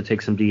coming up to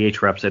take some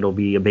DH reps. It'll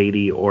be a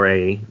Beatty or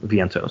a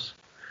Vientos.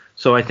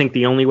 So I think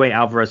the only way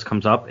Alvarez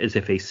comes up is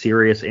if a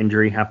serious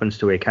injury happens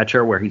to a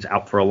catcher where he's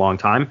out for a long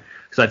time.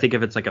 Because I think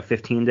if it's like a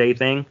 15-day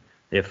thing,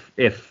 if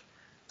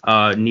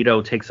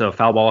Nito takes a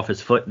foul ball off his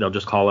foot, they'll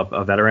just call up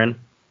a veteran.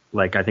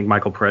 Like I think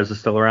Michael Perez is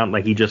still around.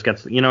 Like he just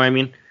gets, you know what I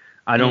mean?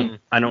 I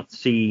don't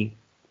see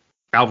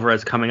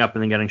Alvarez coming up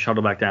and then getting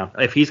shuttled back down.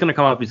 If he's going to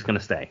come up, he's going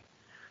to stay.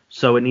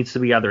 So it needs to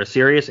be either a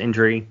serious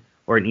injury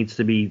or it needs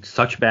to be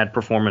such bad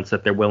performance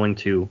that they're willing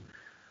to,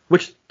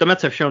 which the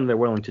Mets have shown they're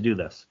willing to do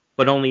this,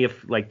 but only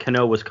if like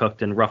Cano was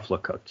cooked and Ruff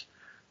looked cooked.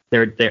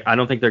 I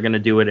don't think they're going to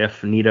do it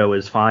if Nito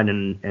is fine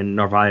and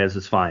Narvaez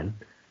is fine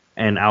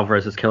and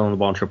Alvarez is killing the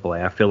ball in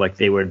AAA. I feel like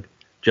they would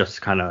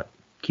just kind of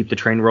keep the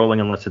train rolling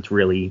unless it's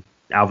really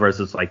Alvarez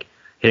is like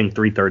hitting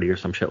 330 or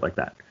some shit like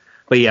that.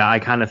 But yeah, I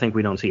kind of think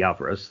we don't see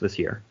Alvarez this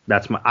year. I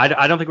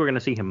don't think we're going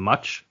to see him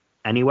much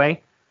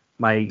anyway.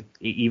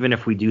 Even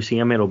if we do see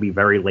him, it'll be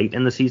very late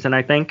in the season,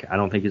 I think. I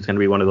don't think it's going to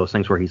be one of those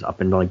things where he's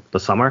up in like the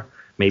summer,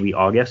 maybe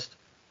August.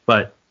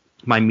 But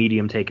my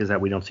medium take is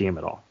that we don't see him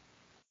at all.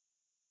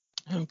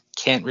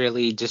 Can't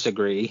really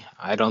disagree.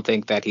 I don't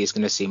think that he's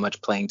going to see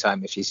much playing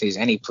time if he sees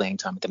any playing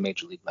time at the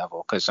major league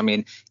level. Because, I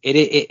mean,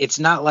 it's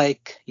not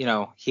like,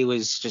 he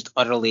was just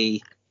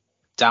utterly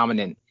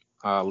dominant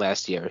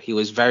last year. He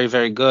was very,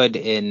 very good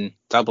in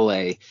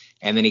AA,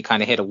 and then he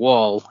kind of hit a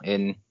wall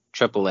in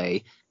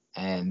AAA.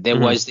 And there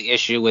was the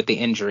issue with the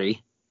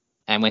injury.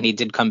 And when he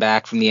did come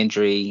back from the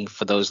injury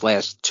for those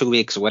last 2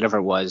 weeks or whatever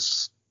it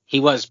was,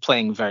 he was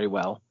playing very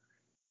well.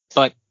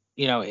 But,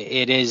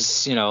 it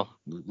is,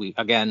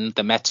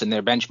 the Mets and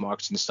their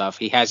benchmarks and stuff.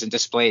 He hasn't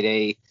displayed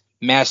a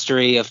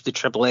mastery of the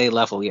AAA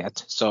level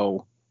yet.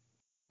 So,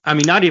 I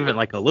mean, not even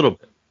like a little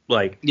bit.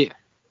 Like, yeah.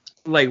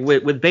 Like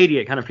with Beatty,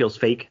 it kind of feels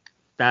fake.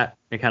 That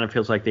it kind of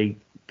feels like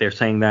they're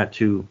saying that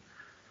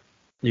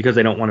because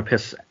they don't want to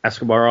piss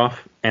Escobar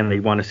off and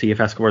they want to see if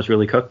Escobar's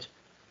really cooked.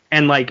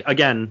 And like,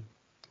 again,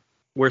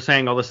 we're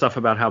saying all this stuff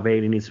about how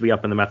Beatty needs to be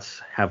up and the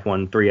Mets have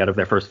won 3 out of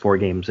their first 4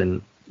 games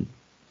and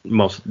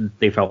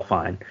they felt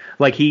fine.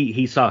 Like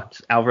he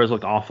sucked. Alvarez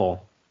looked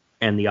awful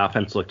and the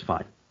offense looked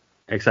fine,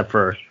 except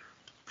for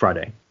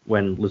Friday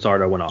when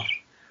Luzardo went off.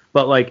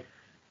 But like,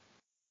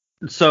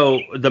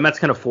 so the Mets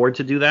can afford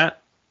to do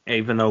that,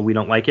 even though we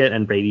don't like it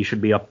and Beatty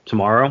should be up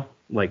tomorrow.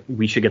 Like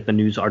we should get the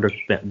news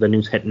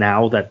hit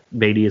now that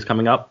Beatty is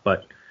coming up,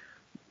 but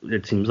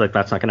it seems like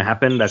that's not going to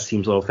happen. That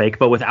seems a little fake.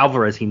 But with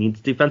Alvarez, he needs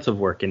defensive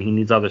work and he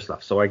needs other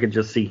stuff. So I could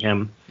just see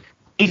him.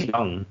 He's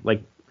young.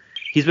 Like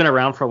he's been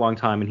around for a long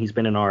time and he's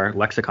been in our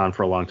lexicon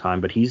for a long time,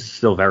 but he's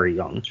still very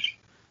young.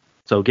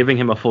 So giving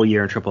him a full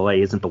year in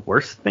AAA isn't the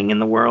worst thing in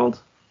the world.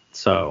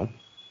 So,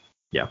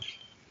 yeah.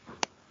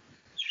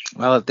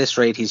 Well, at this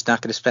rate, he's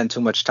not going to spend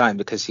too much time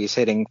because he's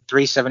hitting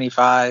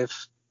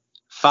 375,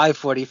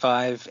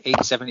 545,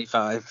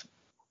 875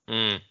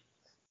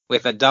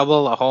 with a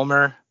double, a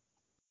homer,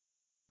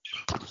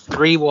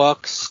 3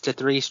 walks to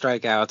 3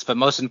 strikeouts. But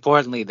most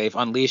importantly, they've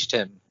unleashed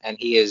him, and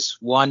he is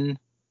 1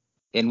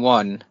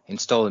 in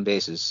stolen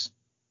bases.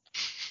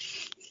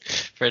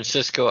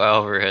 Francisco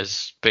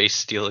Alvarez, base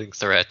stealing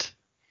threat.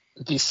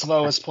 The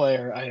slowest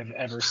player I have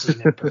ever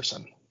seen in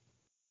person.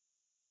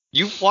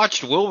 You've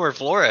watched Wilmer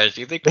Flores.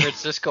 Do you think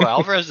Francisco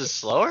Alvarez is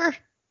slower?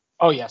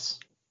 Oh, yes.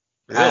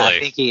 Really?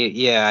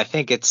 I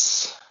think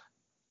it's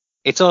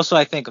It's also,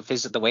 I think,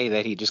 the way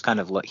that he just kind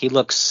of looks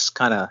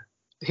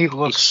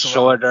he's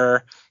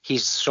shorter.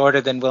 He's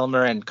shorter than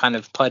Wilmer and kind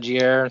of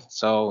pudgier,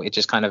 so it's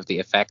just kind of the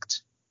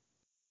effect.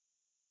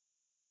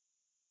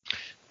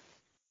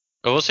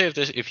 I will say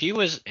if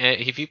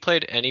he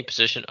played any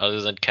position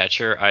other than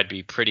catcher, I'd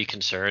be pretty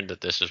concerned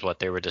that this is what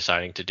they were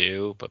deciding to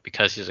do. But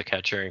because he's a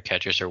catcher and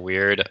catchers are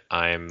weird,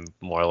 I'm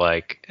more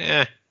like,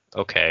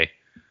 okay.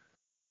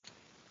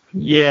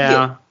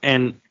 Yeah,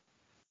 and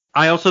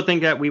I also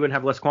think that we would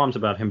have less qualms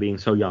about him being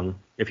so young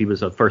if he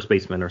was a first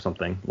baseman or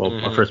something.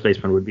 Well, a first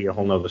baseman would be a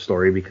whole nother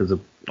story because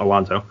of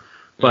Alonso.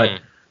 But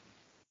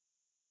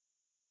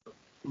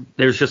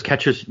there's just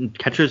catchers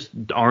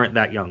aren't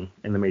that young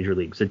in the major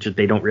leagues.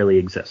 They don't really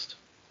exist.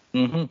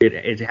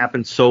 It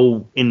happens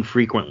so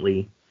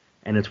infrequently,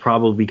 and it's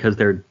probably because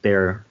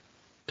their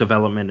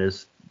development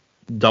is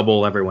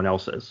double everyone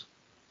else's.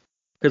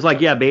 Because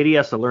Beatty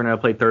has to learn how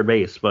to play third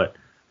base, but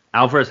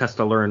Alvarez has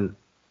to learn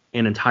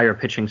an entire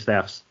pitching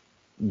staff's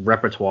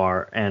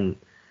repertoire and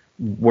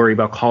worry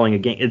about calling a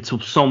game. It's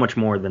so much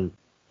more than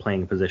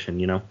playing a position,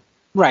 you know?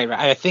 Right.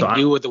 I think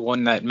you were the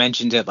one that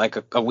mentioned it like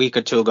a week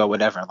or two ago,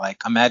 whatever.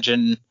 Like,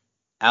 imagine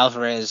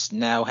Alvarez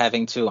now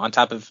having to, on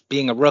top of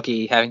being a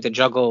rookie, having to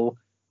juggle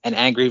an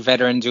angry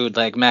veteran dude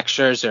like Max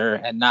Scherzer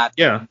and not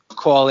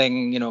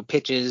calling,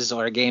 pitches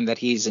or a game that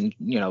he's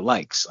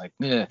likes. Like,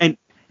 and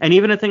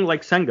even a thing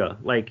like Senga,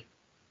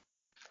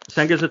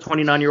 Senga's a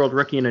 29-year-old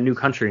rookie in a new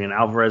country, and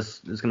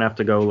Alvarez is gonna have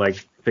to go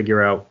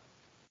figure out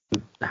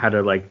how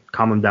to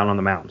calm him down on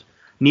the mound.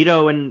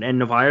 Nito and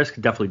Narvaez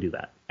could definitely do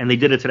that, and they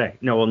did it today.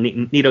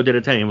 Nito did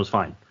it today and it was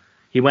fine.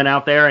 He went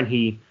out there and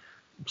he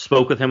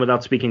spoke with him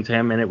without speaking to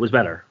him, and it was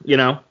better,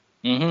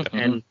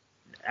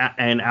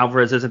 And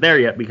Alvarez isn't there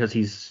yet because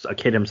he's a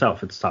kid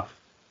himself. It's tough.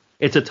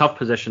 It's a tough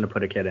position to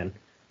put a kid in,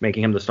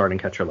 making him the starting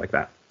catcher like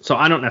that. So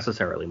I don't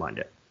necessarily mind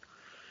it.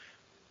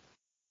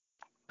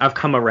 I've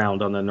come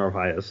around on the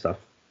Narvaez stuff.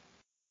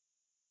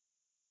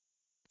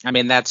 I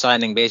mean, that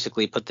signing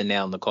basically put the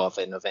nail in the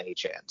coffin of any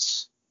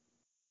chance.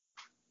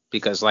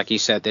 Because, like you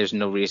said, there's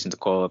no reason to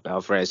call up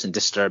Alvarez and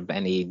disturb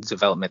any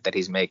development that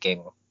he's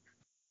making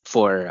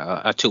for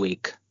a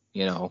 2-week,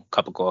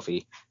 cup of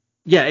coffee.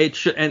 Yeah, it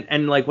should.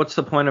 And what's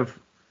the point of?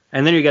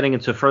 And then you're getting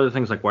into further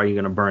things like why are you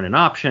going to burn an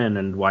option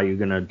and why are you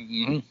going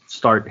to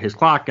start his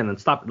clock and then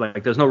stop?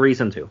 There's no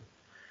reason to.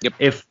 Yep.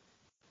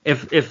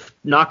 If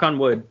knock on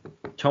wood,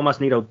 Tomas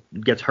Nito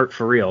gets hurt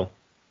for real,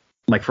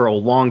 for a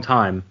long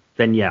time,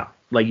 then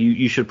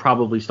you should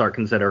probably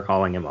consider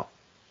calling him up.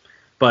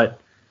 But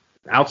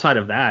outside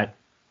of that,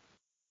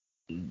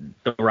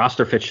 the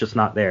roster fit's just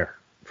not there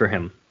for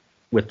him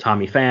with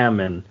Tommy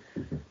Pham and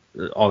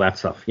all that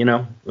stuff.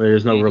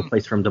 There's no real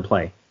place for him to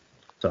play.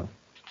 So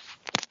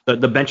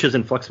the bench is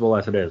inflexible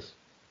as it is.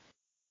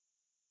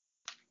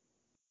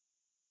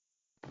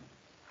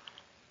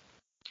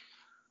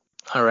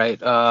 All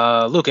right,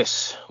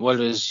 Lucas,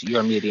 what is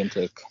your medium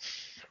take?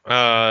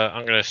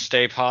 I'm going to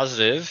stay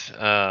positive.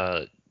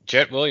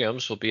 Jet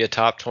Williams will be a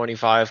top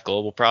 25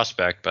 global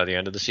prospect by the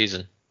end of the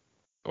season.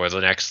 Or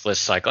the next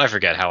list cycle. I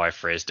forget how I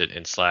phrased it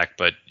in Slack,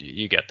 but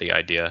you get the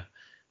idea.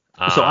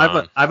 So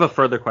I have a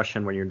further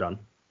question when you're done.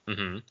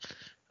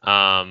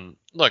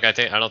 Look, I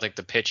don't think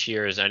the pitch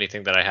here is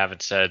anything that I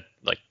haven't said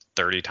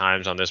 30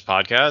 times on this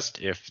podcast.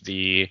 If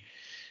the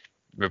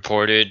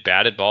reported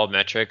batted ball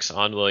metrics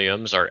on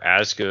Williams are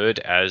as good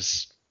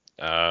as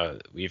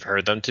we've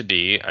heard them to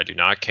be, I do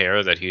not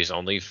care that he's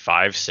only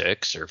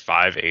 5'6" or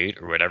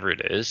 5'8" or whatever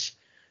it is.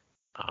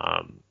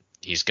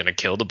 He's going to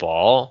kill the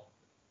ball.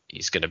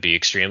 He's going to be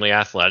extremely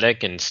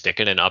athletic and stick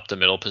in an up the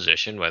middle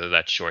position, whether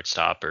that's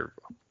shortstop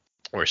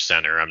or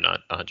center. I'm not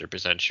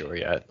 100% sure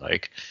yet.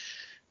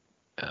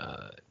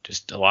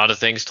 Just a lot of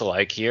things to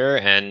like here.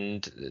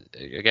 And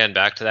again,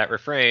 back to that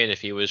refrain,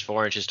 if he was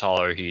 4 inches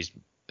taller, he's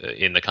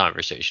in the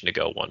conversation to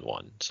go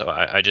 1-1. So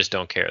I just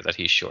don't care that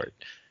he's short.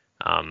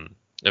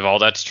 If all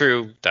that's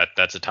true,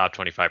 that's a top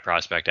 25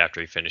 prospect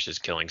after he finishes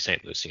killing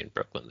St. Lucie and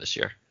Brooklyn this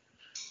year.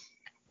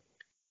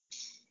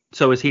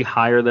 So is he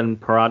higher than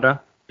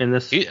Parada?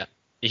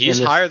 He's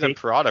higher than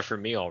Parada for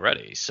me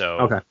already. So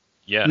okay,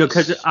 yeah. No,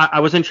 because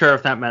I wasn't sure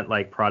if that meant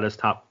Parada's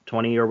top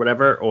 20 or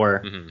whatever,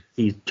 or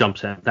he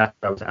jumps in. That's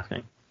what I was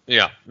asking.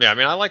 Yeah. I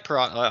mean, I like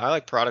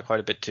Parada quite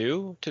a bit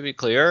too. To be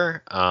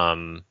clear,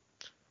 I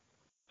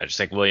just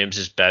think Williams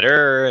is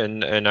better,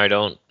 and I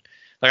don't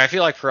I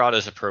feel like Parada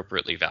is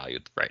appropriately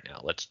valued right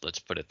now. Let's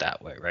put it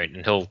that way, right?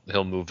 And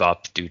he'll move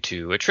up due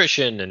to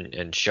attrition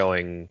and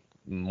showing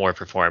more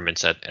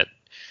performance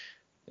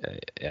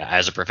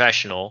as a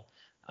professional.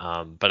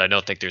 But I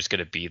don't think there's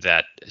going to be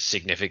that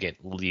significant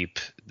leap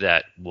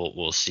that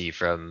we'll see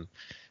from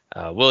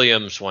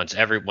Williams once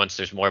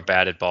there's more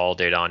batted ball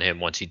data on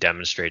him, once he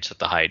demonstrates that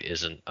the height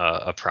isn't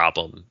a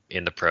problem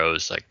in the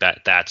pros.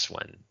 That's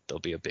when there'll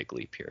be a big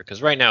leap here.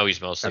 Because right now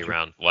he's mostly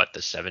around the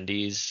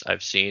 70s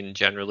I've seen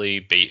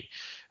generally.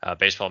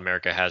 Baseball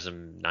America has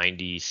him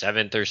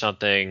 97th or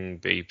something.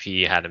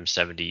 BP had him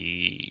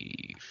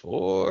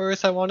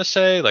 74th, I want to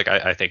say.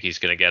 I think he's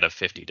going to get a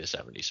 50 to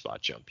 70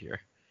 spot jump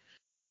here.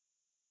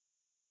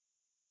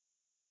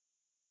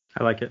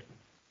 I like it.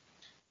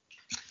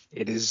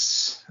 It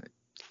is.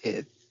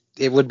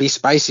 It would be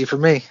spicy for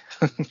me.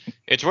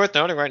 It's worth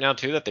noting right now,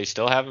 too, that they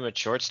still have him at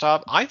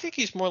shortstop. I think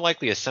he's more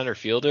likely a center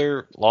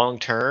fielder long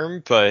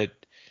term, but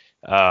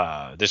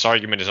this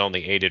argument is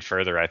only aided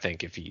further, I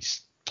think, if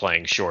he's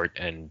playing short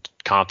and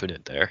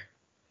competent there.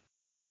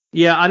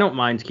 Yeah, I don't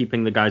mind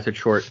keeping the guys at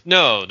short.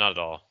 No, not at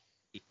all.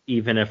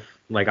 Even if,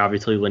 like,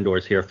 obviously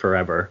Lindor's here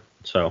forever.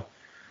 So,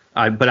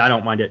 but I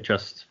don't mind it.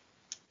 Just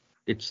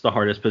it's the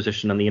hardest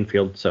position on the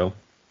infield, so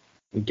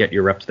get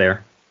your reps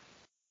there.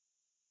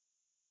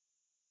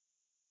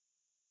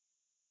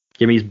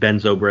 Gimmy's Ben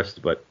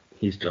Zobrist, but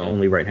he's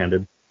only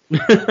right-handed.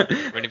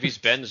 I mean, if he's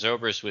Ben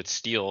Zobrist with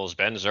steals,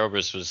 Ben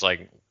Zobrist was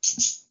like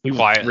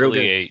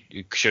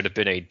quietly should have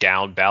been a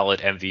down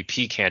ballot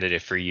MVP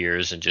candidate for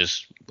years and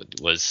just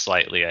was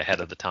slightly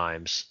ahead of the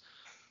times.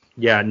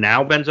 Yeah,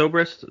 now Ben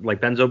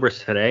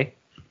Zobrist today,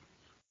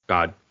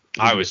 God.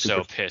 I was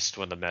so pissed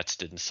when the Mets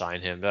didn't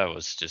sign him. That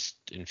was just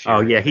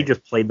infuriating. Oh, yeah, he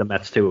just played the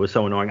Mets, too. It was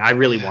so annoying. I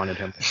really wanted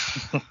him.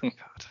 God.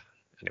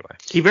 Anyway.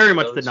 He very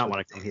much did not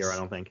want to come here, I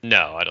don't think.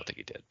 No, I don't think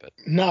he did. But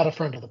not a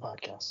friend of the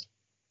podcast.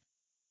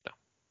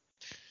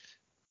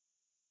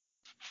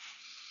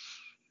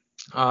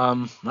 No.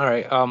 All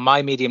right.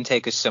 My medium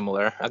take is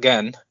similar.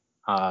 Again,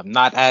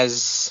 not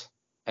as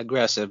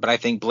aggressive, but I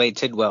think Blade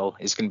Tidwell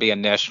is going to be a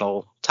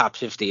national top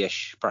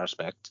 50-ish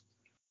prospect.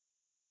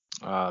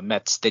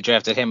 Mets, they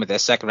drafted him with their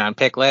second-round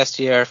pick last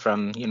year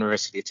from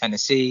University of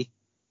Tennessee.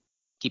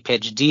 He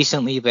pitched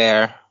decently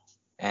there,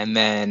 and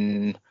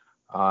then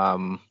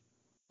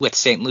with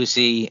St.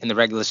 Lucie in the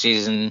regular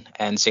season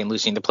and St.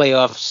 Lucie in the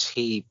playoffs,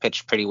 he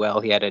pitched pretty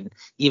well. He had an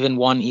even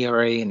 1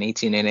 ERA in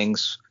 18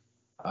 innings,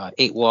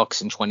 8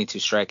 walks and 22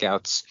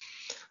 strikeouts.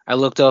 I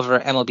looked over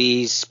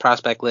MLB's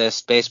prospect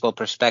list, Baseball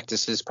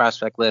Prospectus's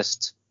prospect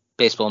list,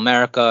 Baseball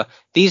America.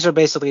 These are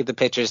basically the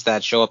pitchers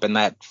that show up in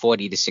that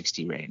 40 to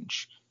 60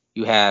 range.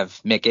 You have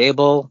Mick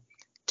Abel,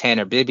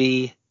 Tanner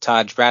Bibby,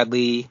 Taj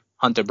Bradley,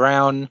 Hunter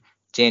Brown,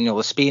 Daniel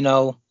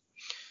Espino,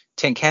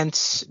 Tink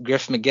Hence,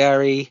 Griff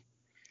McGarry,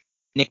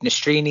 Nick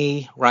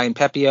Nastrini, Ryan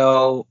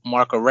Pepio,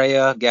 Mark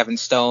Arrea, Gavin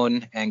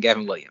Stone, and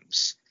Gavin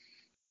Williams.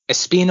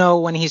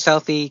 Espino, when he's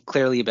healthy,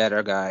 clearly a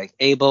better guy.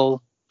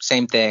 Abel,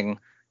 same thing.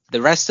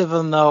 The rest of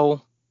them,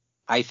 though,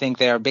 I think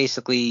they're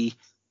basically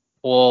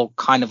all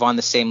kind of on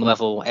the same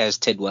level as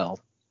Tidwell.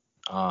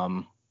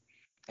 And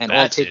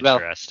that's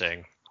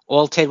interesting.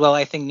 All Tidwell,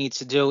 I think, needs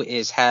to do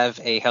is have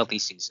a healthy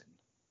season.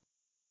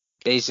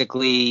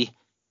 Basically,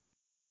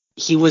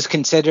 he was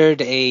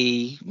considered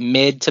a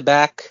mid to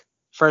back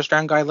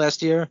first-round guy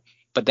last year,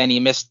 but then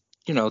he missed,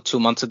 2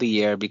 months of the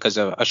year because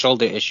of a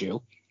shoulder issue.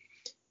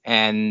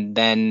 And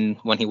then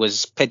when he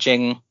was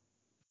pitching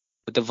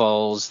with the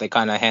Vols, they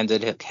kind of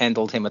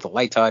handled him with a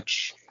light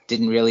touch.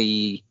 Didn't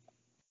really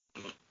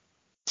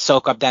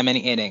soak up that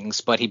many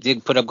innings, but he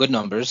did put up good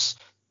numbers.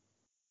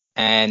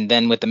 And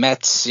then with the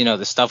Mets,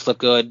 the stuff looked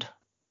good.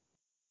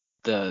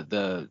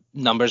 The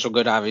numbers were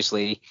good,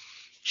 obviously.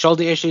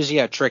 Shoulder issues,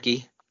 yeah,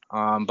 tricky.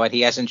 But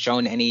he hasn't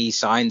shown any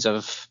signs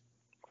of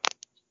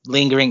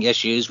lingering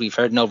issues. We've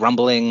heard no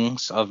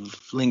rumblings of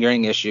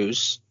lingering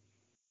issues.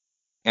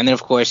 And then,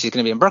 of course, he's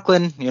going to be in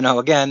Brooklyn.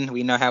 Again,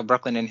 we know how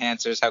Brooklyn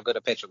enhances how good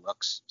a pitcher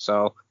looks.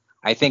 So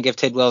I think if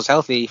Tidwell's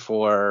healthy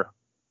for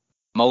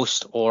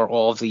most or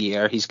all of the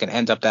year, he's going to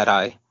end up that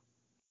high.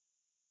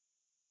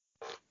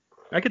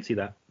 I could see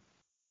that.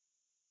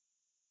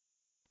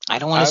 I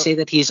don't want to say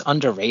that he's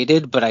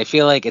underrated, but I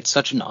feel like it's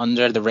such an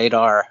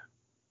under-the-radar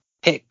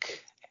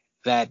pick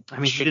that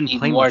he didn't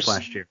play much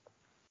last year.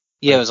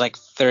 Yeah, it was like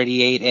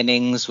 38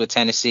 innings with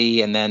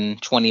Tennessee and then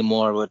 20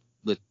 more with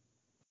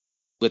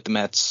the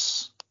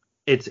Mets.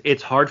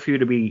 It's hard for you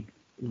to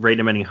rate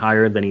him any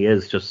higher than he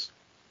is just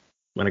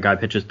when a guy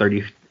pitches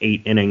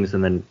 38 innings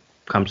and then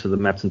comes to the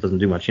Mets and doesn't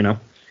do much,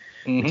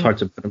 Mm-hmm. It's hard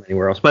to put him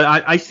anywhere else. But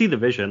I see the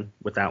vision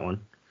with that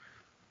one.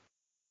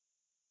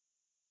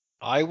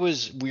 I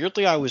was with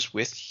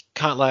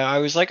kind of like, I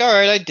was like, all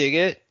right, I dig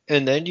it.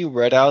 And then you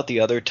read out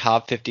the other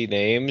top 50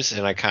 names,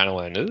 and I kind of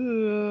went, I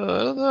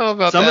don't know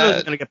about Some that. of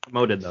those are going to get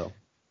promoted, though.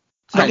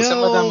 Some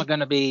of them are going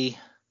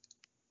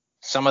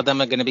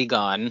to be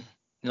gone.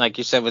 Like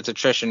you said with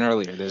attrition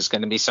earlier, there's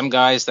going to be some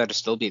guys that will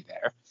still be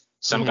there.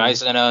 Some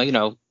guys are going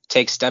to,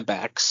 take step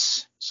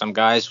backs. Some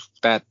guys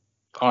that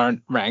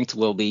aren't ranked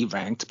will be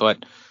ranked,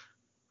 but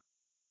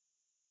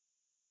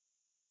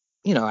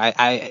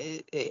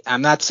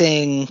I'm not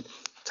saying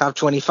top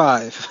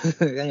 25,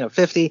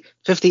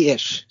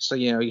 50-ish. So,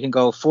 you can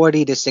go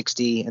 40 to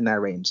 60 in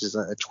that range. There's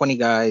 20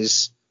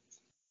 guys.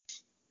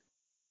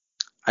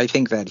 I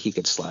think that he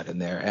could slot in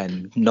there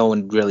and no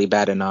one really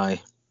bat an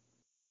eye.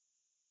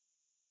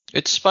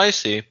 It's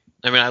spicy.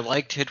 I mean, I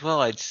like Tidwell.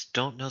 I just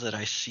don't know that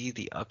I see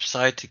the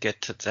upside to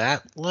get to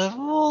that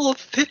level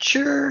of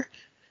pitcher.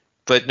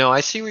 But no,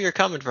 I see where you're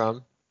coming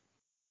from.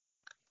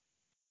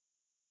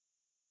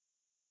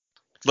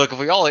 Look,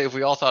 if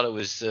we all thought it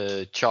was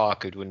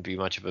chalk, it wouldn't be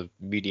much of a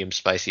medium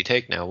spicy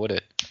take now, would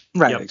it?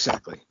 Right, yep.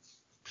 Exactly.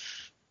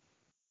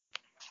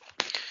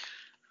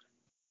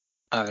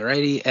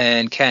 Alrighty,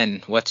 and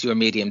Ken, what's your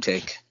medium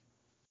take?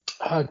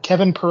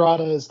 Kevin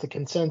Parada is the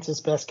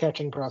consensus best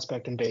catching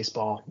prospect in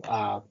baseball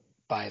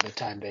by the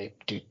time they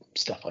do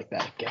stuff like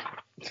that again.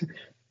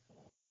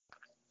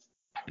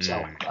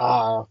 So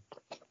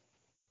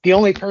the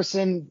only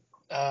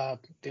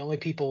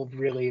people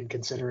really in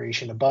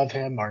consideration above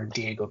him are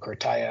Diego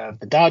Cartaya of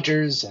the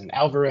Dodgers and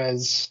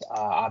Alvarez.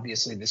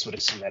 Obviously, this would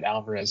assume that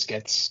Alvarez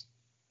gets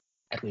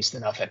at least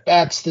enough at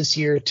bats this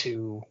year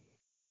to,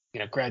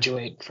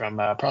 graduate from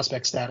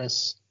prospect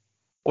status.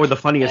 Or the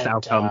funniest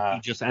outcome, he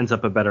just ends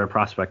up a better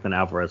prospect than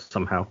Alvarez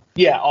somehow.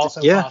 Yeah,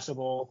 also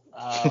possible.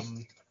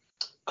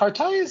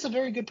 Cartaya is a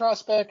very good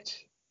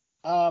prospect,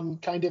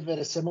 kind of at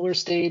a similar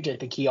stage. I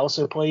think he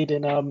also played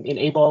in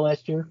A-ball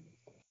last year.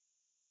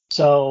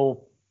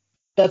 So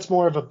that's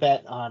more of a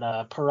bet on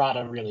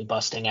Parada really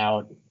busting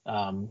out.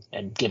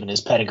 And given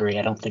his pedigree,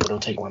 I don't think it'll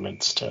take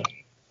limits to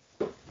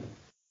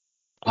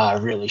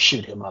really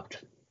shoot him up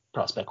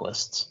prospect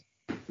lists.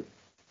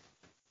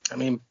 I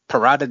mean,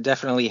 Parada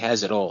definitely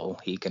has it all.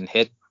 He can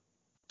hit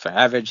for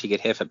average. He can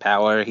hit for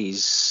power.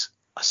 He's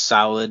a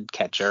solid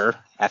catcher.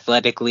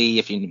 Athletically,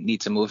 if you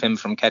need to move him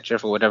from catcher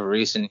for whatever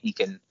reason, he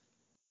can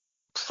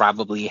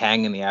probably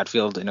hang in the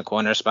outfield in a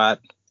corner spot.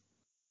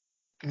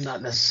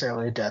 Not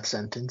necessarily a death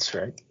sentence,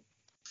 right?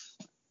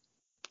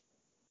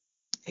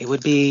 It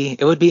would be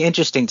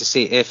interesting to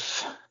see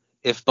if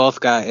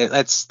both guys.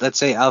 Let's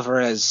say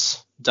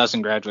Alvarez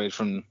doesn't graduate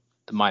from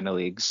the minor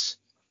leagues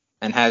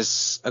and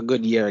has a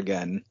good year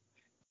again.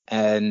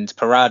 And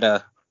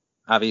Parada,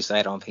 obviously,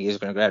 I don't think he's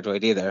going to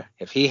graduate either.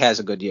 If he has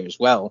a good year as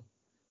well,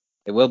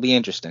 it will be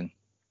interesting.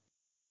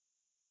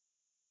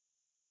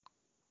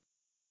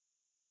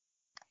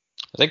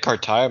 I think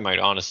Cartaya might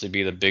honestly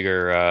be the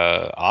bigger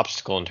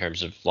obstacle in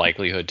terms of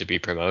likelihood to be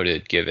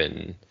promoted,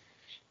 given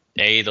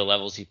A, the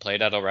levels he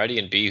played at already,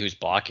 and B, who's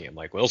blocking him.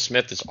 Like, Will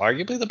Smith is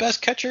arguably the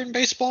best catcher in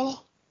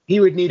baseball.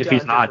 He would need if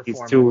he's not,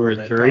 he's 2 or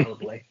 3.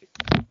 Probably.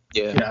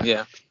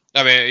 Yeah.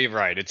 I mean, you're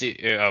right. It's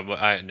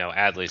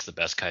Adley's the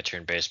best catcher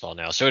in baseball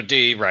now. So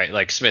right,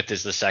 like Smith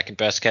is the second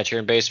best catcher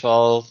in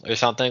baseball or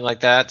something like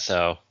that.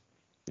 So,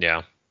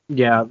 yeah.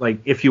 Yeah, like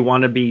if you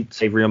want to be,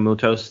 say, Real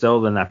Muto still,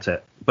 then that's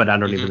it. But I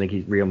don't even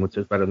think Real Muto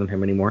is better than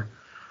him anymore.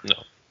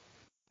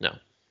 No.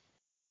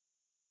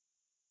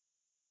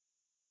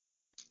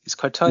 Is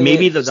Cartaya,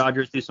 maybe the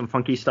Dodgers do some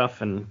funky stuff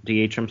and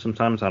DH him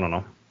sometimes. I don't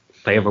know.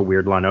 They have a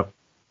weird lineup.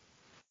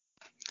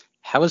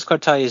 How is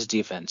Cartaya's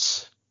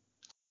defense?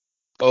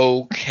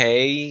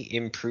 Okay,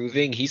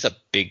 improving. He's a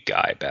big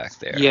guy back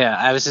there. Yeah,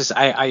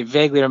 I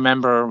vaguely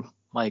remember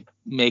like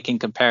making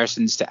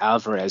comparisons to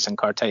Alvarez and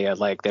Cartaya,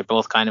 like they're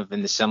both kind of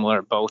in the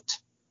similar boat.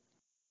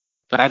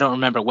 But I don't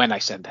remember when I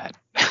said that.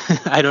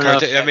 I don't know.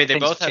 They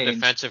both have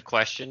defensive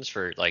questions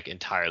for like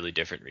entirely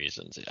different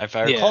reasons. If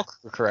I recall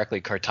correctly,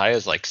 Cartaya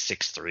is like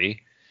 6'3".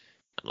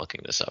 I'm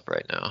looking this up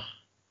right now.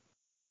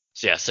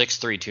 So yeah,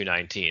 6'3",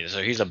 219.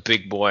 So he's a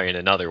big boy in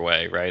another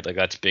way, right? Like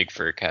that's big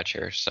for a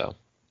catcher. So.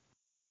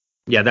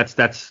 Yeah,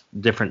 that's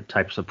different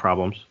types of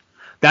problems.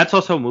 That's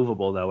also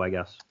movable, though, I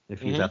guess, if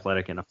he's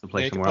athletic enough to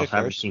play somewhere else.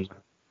 Haven't seen.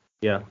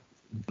 Yeah,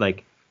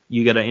 like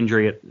you get an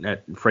injury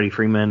at Freddie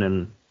Freeman,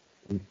 and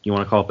you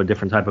want to call up a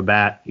different type of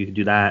bat, you can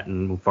do that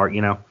and move far.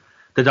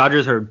 The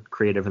Dodgers are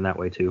creative in that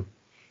way too.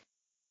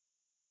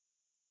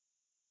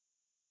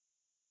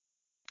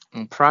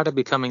 And Parada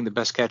becoming the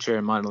best catcher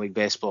in minor league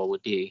baseball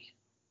would be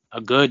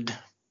a good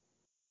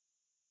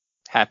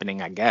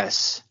happening, I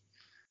guess.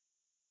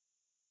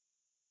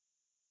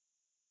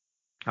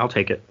 I'll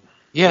take it.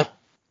 Yeah.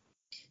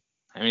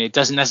 I mean, it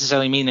doesn't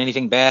necessarily mean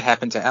anything bad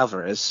happened to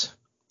Alvarez.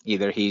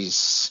 Either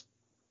he's...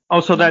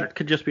 so that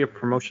could just be a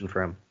promotion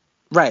for him.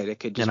 Right. It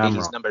could just be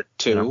he's number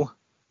 2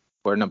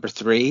 or number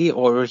 3,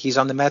 or he's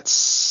on the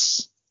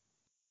Mets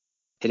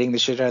hitting the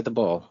shit out of the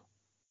ball.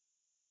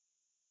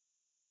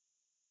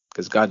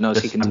 Because God knows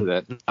he can do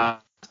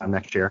that.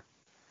 Next year.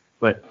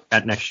 But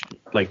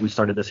we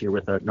started this year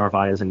with a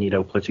Narvaez and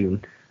Nido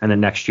platoon, and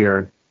then next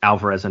year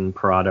Alvarez and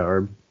Parada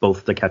are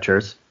both the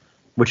catchers,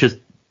 which is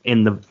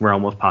in the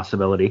realm of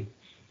possibility.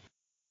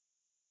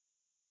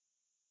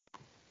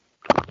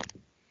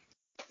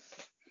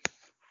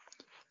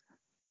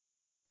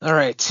 All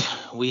right,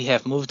 we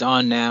have moved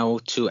on now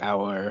to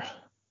our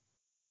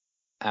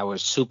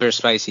super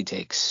spicy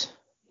takes.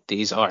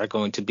 These are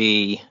going to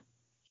be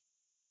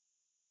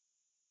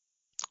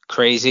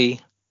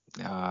crazy.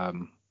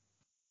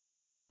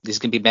 This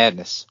can be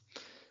madness.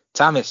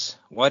 Thomas,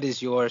 what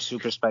is your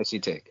super spicy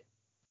take?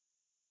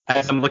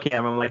 As I'm looking at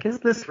him, I'm like, is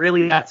this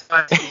really that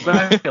spicy? But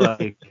I feel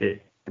like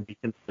it could be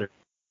considered.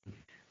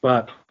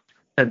 But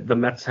the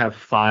Mets have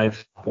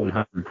 5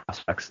 100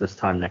 prospects this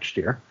time next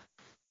year,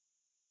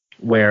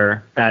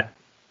 where that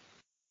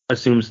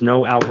assumes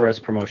no Alvarez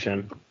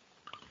promotion.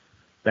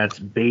 That's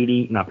not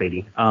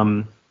Beatty,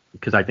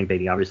 because I think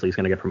Beatty obviously is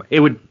going to get promoted. It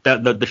would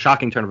the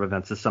shocking turn of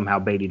events is somehow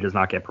Beatty does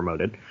not get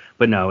promoted.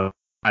 But no,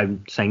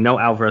 I'm saying no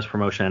Alvarez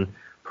promotion.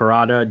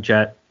 Parada,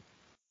 Jett,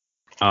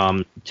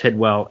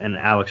 Tidwell, and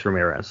Alex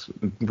Ramirez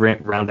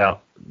round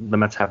out the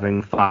Mets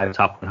having 5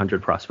 top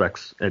 100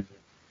 prospects. I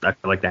feel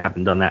like they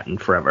haven't done that in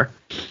forever.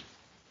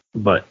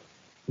 But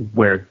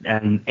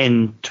and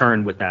in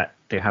turn with that,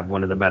 they have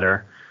one of the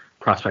better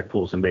prospect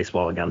pools in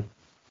baseball again,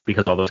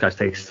 because all those guys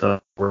take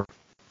so.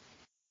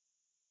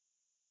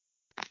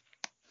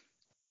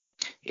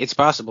 It's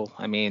possible.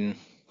 I mean,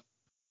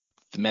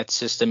 the Mets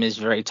system is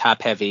very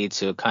top heavy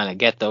to kind of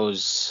get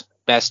those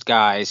best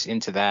guys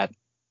into that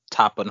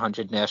top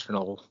 100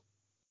 national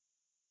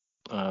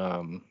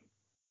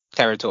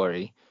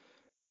territory.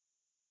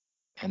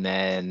 And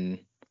then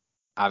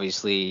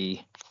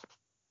obviously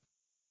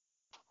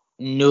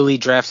newly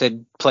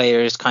drafted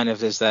players kind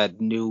of is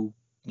that new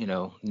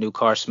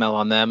car smell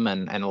on them,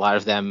 and a lot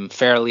of them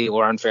fairly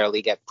or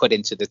unfairly get put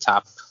into the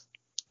top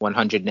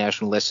 100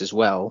 national list as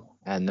well.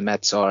 And the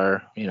Mets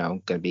are,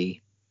 going to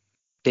be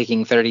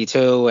picking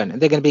 32, and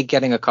they're going to be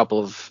getting a couple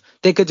of,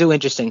 they could do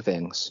interesting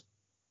things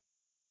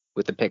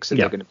with the picks that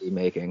they're going to be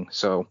making.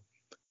 So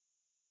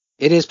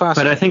it is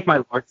possible. But I think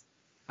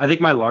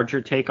my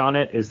larger take on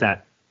it is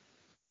that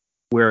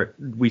where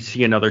we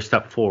see another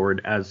step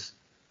forward as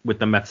with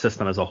the Mets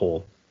system as a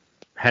whole,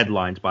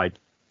 headlines by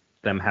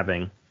them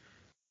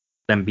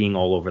being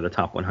all over the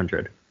top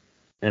 100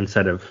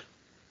 instead of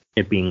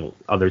it being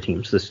other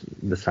teams this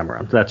time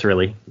around. So that's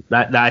really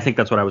that I think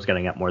that's what I was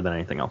getting at more than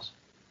anything else.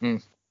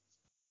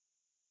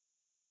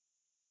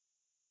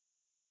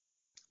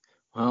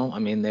 Well, I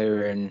mean,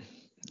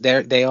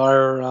 they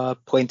are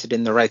pointed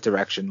in the right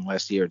direction the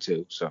last year or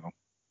two. So,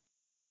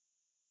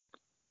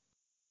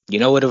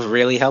 what would have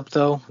really helped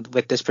though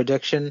with this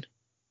prediction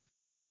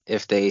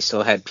if they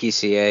still had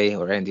PCA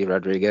or Andy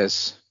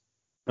Rodriguez?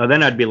 Oh,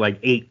 then I'd be like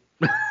 8.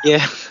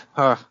 Yeah.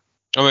 Huh.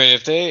 I mean,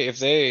 if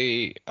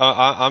they,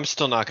 I'm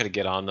still not going to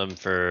get on them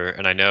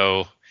and I know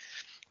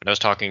when I was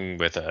talking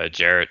with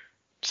Jarrett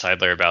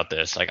Seidler about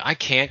this, like I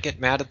can't get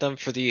mad at them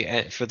for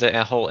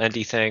the whole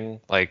Endy thing.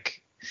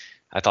 Like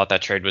I thought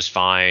that trade was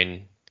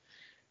fine.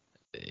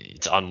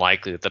 It's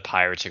unlikely that the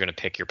Pirates are going to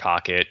pick your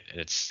pocket,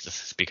 and it's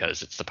just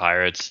because it's the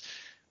Pirates.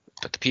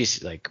 But the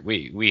piece, like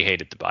we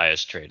hated the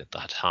Baez trade at the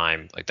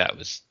time. Like that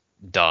was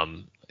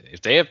dumb.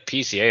 If they have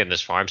PCA in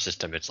this farm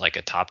system, it's like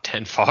a top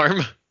 10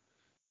 farm.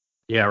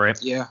 Yeah, right.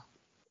 Yeah.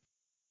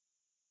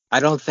 I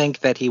don't think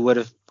that he would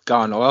have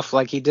gone off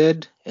like he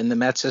did in the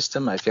Met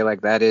system. I feel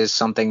like that is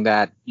something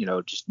that,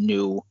 just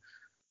new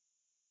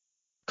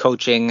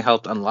coaching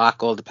helped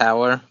unlock all the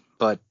power.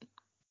 But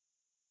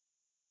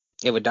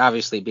it would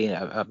obviously be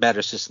a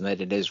better system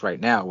than it is right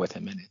now with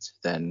him in it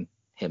than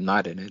him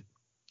not in it.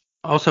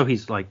 Also,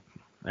 he's like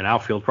an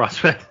outfield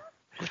prospect.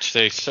 Which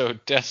they so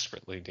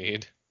desperately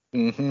need.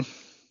 Mm-hmm.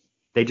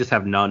 They just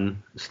have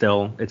none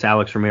still. It's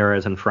Alex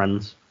Ramirez and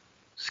friends.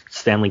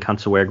 Stanley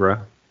Consuegra.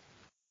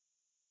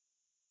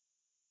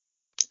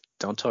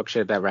 Don't talk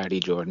shit about Rowdy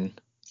Jordan.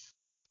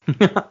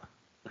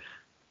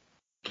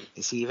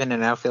 Is he even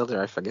an outfielder?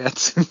 I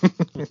forget.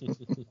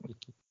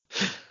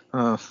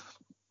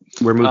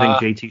 We're moving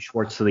JT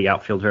Schwartz to the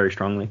outfield very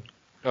strongly.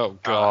 Oh,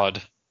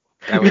 God.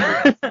 That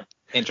would be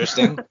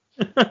interesting.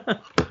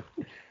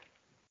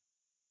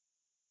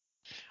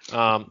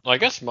 Well, I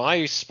guess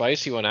my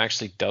spicy one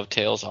actually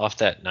dovetails off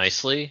that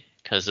nicely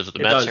because of the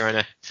Mets are in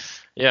a...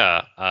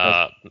 Yeah.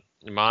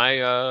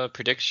 My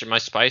prediction, my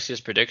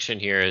spiciest prediction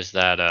here is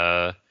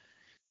that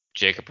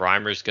Jacob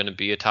Reimer is going to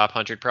be a top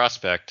 100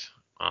 prospect.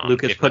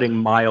 Luke is putting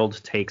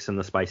mild takes in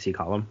the spicy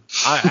column.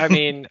 I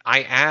mean,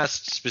 I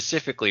asked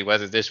specifically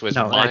whether this was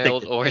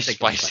mild or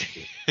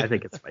spicy. I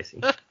think it's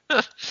spicy.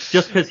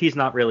 Just because he's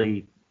not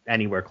really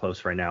anywhere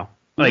close right now.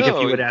 Like if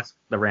you would ask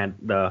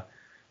the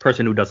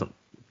person who doesn't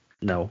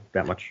know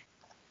that much.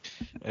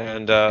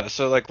 And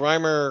so like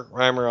Reimer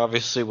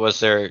obviously was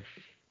their.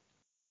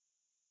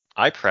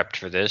 I prepped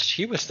for this.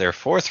 He was their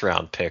 4th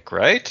round pick,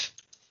 right?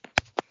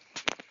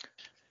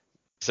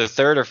 So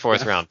 3rd or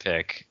 4th round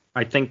pick.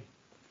 I think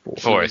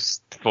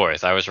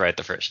 4th. I was right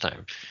the first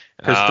time.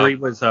 Because 3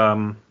 was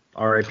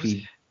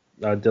R.I.P.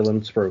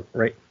 Dylan Sproat,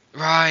 right?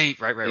 Right.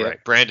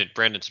 Brandon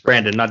Sproat.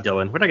 Brandon, not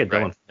Dylan. Where'd I get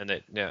Dylan? And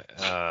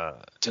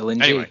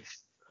Dylan anyway.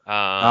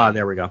 G.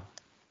 There we go.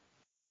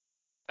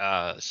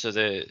 So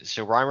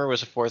Reimer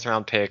was a 4th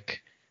round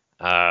pick.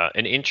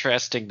 An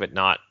interesting but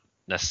not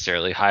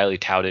necessarily highly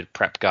touted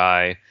prep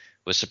guy,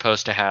 was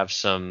supposed to have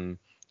some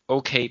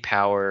okay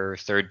power,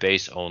 third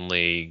base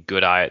only,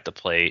 good eye at the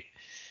plate.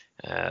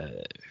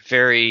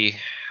 Very,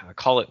 I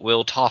call it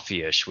Will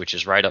Toffee-ish, which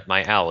is right up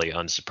my alley,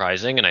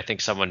 unsurprising. And I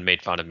think someone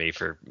made fun of me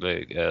for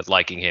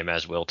liking him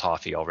as Will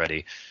Toffee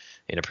already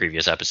in a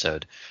previous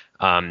episode.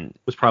 It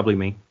was probably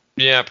me.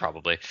 Yeah,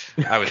 probably.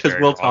 I was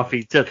because Will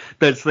Toffee.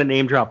 That's the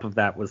name drop of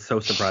that was so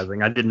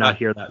surprising. I did not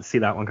see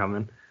that one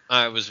coming.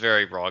 I was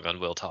very wrong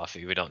on Will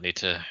Toffee. We don't need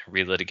to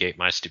relitigate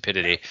my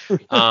stupidity.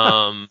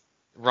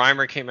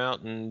 Reimer came out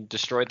and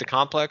destroyed the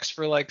complex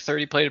for like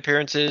 30 plate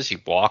appearances. He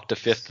walked a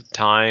 5th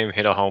time,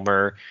 hit a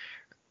homer.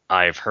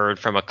 I've heard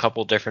from a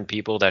couple different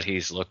people that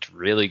he's looked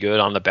really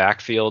good on the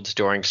backfields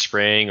during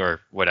spring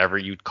or whatever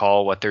you'd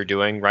call what they're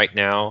doing right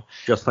now.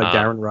 Just like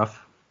Darren Ruff.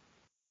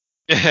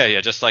 Yeah,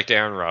 just like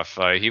Darren Ruff.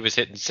 He was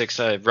hitting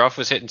Ruff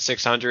was hitting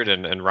 600,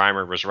 and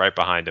Reimer was right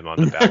behind him on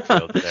the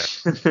backfield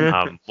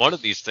there. One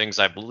of these things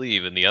I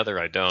believe, and the other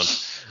I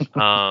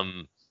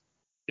don't.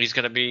 he's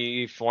going to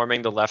be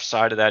forming the left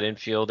side of that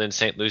infield in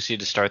St. Lucie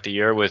to start the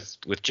year with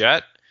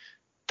Jet.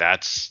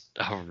 That's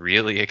a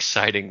really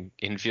exciting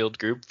infield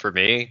group for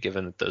me,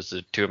 given that those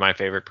are two of my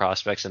favorite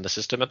prospects in the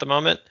system at the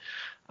moment.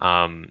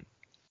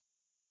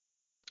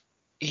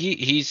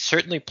 He's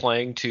certainly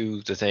playing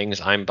to the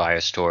things I'm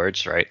biased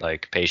towards, right?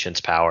 Like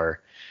patience,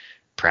 power,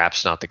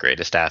 perhaps not the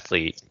greatest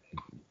athlete,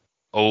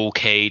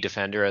 okay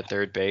defender at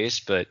third base,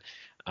 but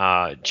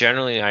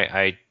generally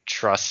I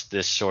trust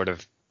this sort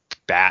of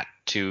bat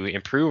to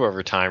improve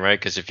over time, right?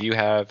 Because if you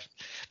have,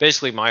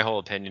 basically my whole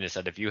opinion is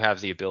that if you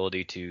have the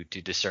ability to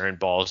discern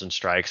balls and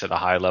strikes at a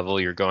high level,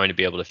 you're going to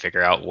be able to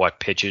figure out what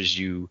pitches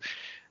you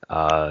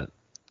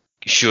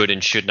should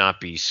and should not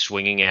be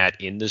swinging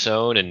at in the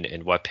zone,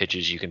 and what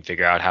pitches you can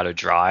figure out how to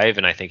drive.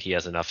 And I think he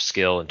has enough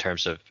skill in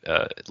terms of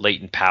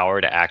latent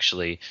power to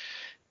actually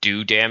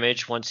do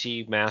damage once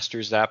he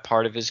masters that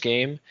part of his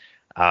game.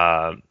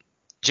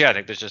 Yeah, I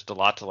think there's just a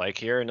lot to like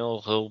here, and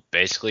he'll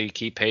basically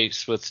keep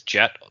pace with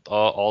Jet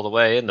all the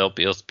way, and they'll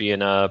be in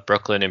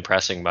Brooklyn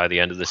impressing by the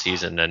end of the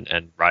season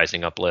and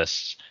rising up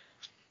lists.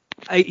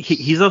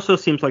 He's also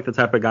seems like the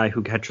type of guy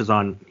who catches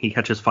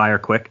fire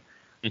quick.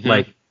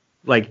 Mm-hmm.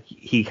 Like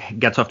he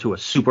gets off to a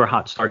super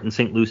hot start in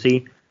St.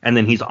 Lucie, and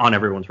then he's on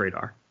everyone's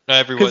radar.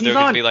 There are going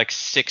to be like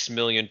 6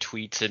 million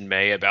tweets in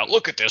May about,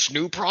 look at this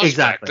new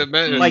prospect.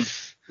 Exactly.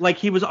 Like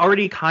he was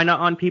already kind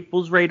of on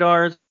people's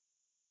radars.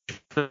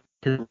 I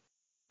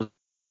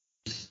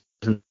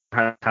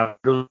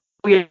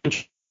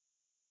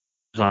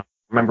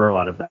remember a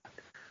lot of that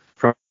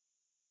from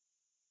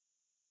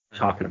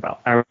talking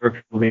about. I remember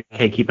people being,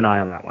 hey, keep an eye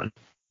on that one.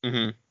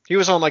 Mm-hmm. He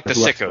was on like the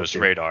sickos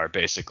radar,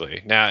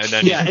 basically. Now he's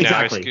going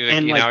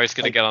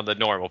to get on the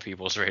normal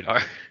people's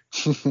radar.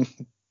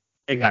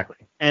 Exactly,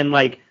 and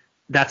like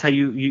that's how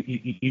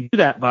you do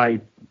that,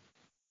 by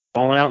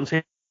falling out and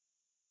saying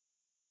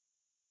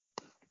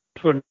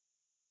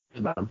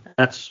about him.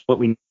 That's what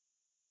we.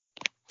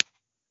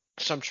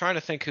 So I'm trying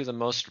to think who the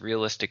most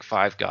realistic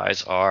 5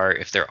 guys are,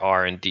 if there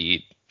are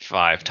indeed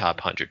 5 top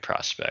 100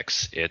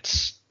 prospects.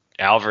 It's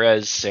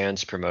Alvarez,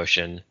 sans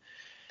promotion.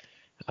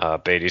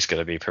 Beatty's going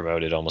to be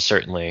promoted almost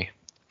certainly.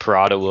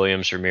 Parada,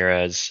 Williams,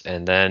 Ramirez,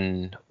 and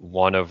then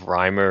one of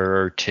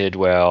Reimer,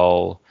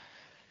 Tidwell.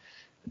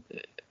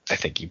 I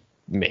think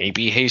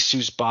maybe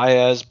Jesus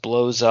Baez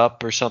blows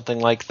up or something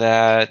like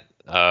that.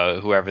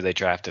 Whoever they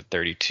draft at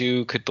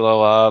 32 could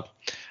blow up.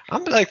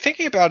 I'm like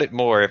thinking about it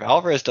more. If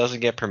Alvarez doesn't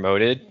get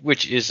promoted,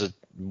 which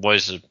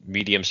was a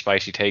medium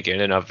spicy take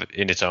in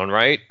its own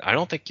right, I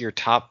don't think your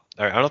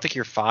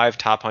 5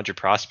 top 100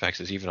 prospects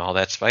is even all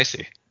that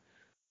spicy.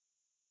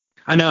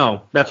 I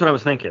know, that's what I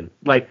was thinking.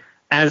 Like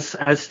as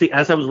I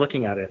was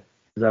looking at it,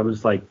 as I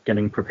was like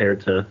getting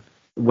prepared to,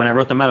 when I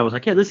wrote them out, I was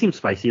like, yeah, this seems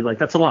spicy. Like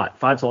that's a lot.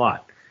 5's a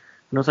lot.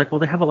 And I was like, well,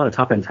 they have a lot of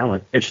top end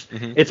talent.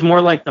 It's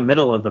more like the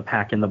middle of the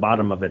pack and the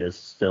bottom of it is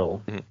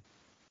still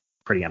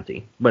pretty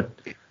empty. But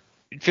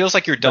it feels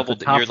like you're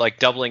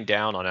doubling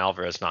down on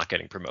Alvarez not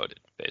getting promoted.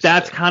 Basically.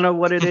 That's kind of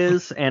what it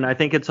is, and I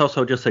think it's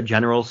also just a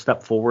general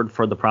step forward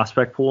for the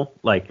prospect pool.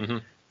 Like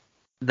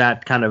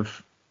that kind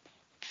of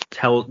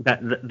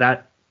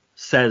that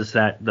says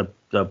that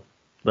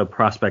the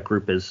prospect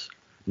group is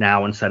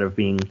now, instead of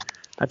being,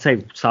 I'd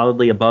say,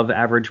 solidly above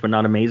average but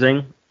not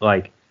amazing.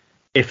 Like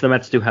if the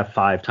Mets do have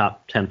 5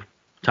 top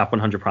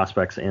 100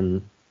 prospects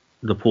in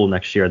the pool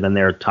next year, then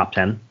they're top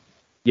 10.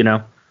 You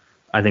know,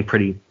 I think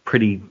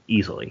pretty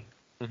easily.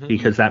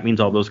 Because that means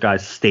all those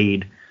guys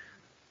stayed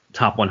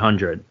top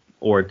 100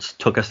 or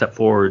took a step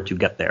forward to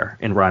get there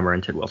in Reimer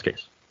and Tidwell's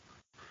case.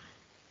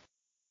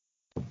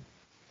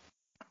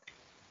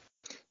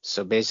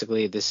 So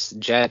basically, this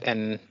Jet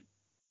and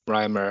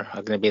Reimer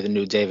are going to be the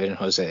new David and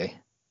Jose.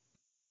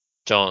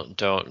 Don't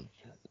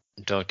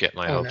get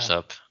my hopes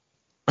up.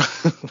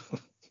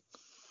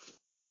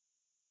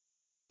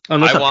 I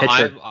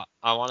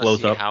want to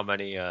see how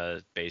many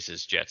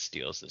bases Jet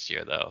steals this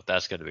year, though.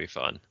 That's going to be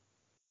fun.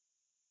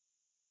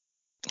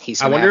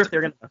 I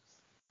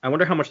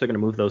wonder how much they're going to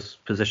move those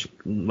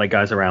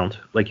guys around.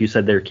 Like you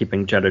said, they're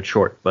keeping Jet at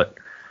short, but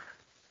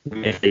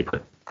if they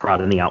put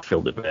Prod in the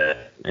outfield a bit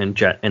and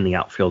Jet in the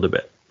outfield a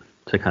bit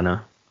to kind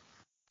of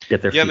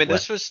get their feet wet.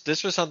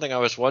 This was something I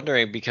was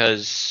wondering,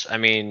 because I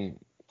mean,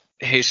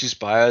 Jesus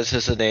Baez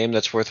is a name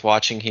that's worth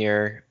watching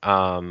here.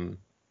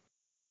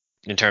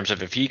 In terms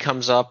of if he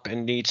comes up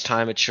and needs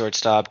time at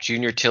shortstop,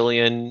 Junior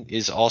Tillian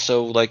is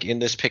also like in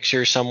this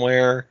picture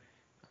somewhere.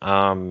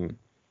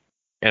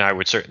 And I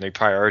would certainly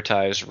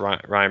prioritize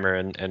Reimer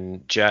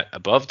and Jet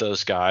above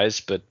those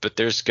guys, but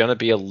there's going to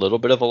be a little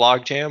bit of a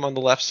logjam on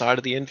the left side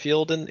of the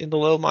infield in the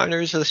low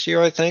minors this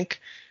year, I think.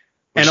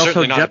 And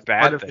also, not a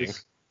bad thing.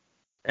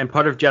 And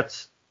part of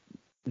Jet's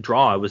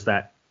draw was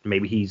that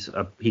maybe he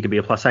could be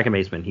a plus second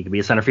baseman, he could be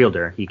a center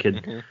fielder, he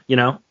could,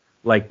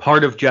 like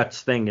part of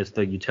Jet's thing is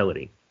the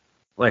utility.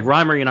 Like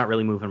Reimer, you're not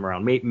really moving him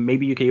around.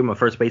 Maybe you could give him a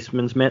first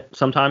baseman's mitt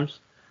sometimes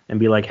and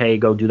be like, hey,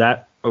 go do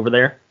that over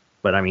there.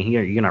 But I mean,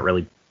 you're not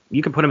really.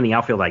 You can put him in the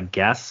outfield, I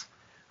guess.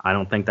 I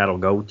don't think that'll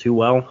go too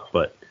well,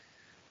 but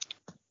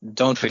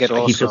don't forget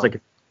also.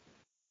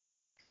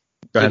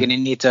 You're going to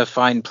need to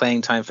find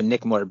playing time for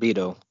Nick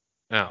Morabito.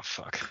 Oh,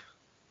 fuck.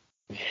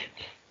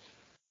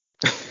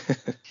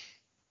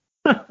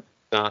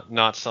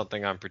 Not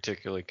something I'm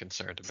particularly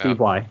concerned about. Steve,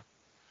 why?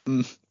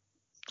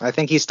 I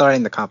think he's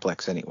starting the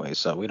complex anyway,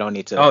 so we don't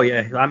need to. Oh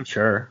yeah, I'm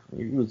sure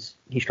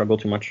he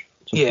struggled too much.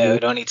 Yeah, we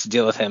don't need to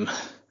deal with him.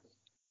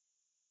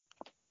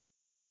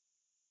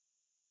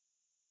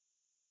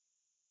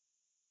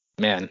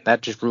 Man,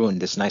 that just ruined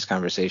this nice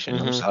conversation.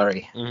 I'm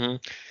sorry.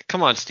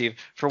 Come on, Steve.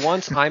 For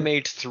once, I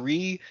made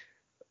 3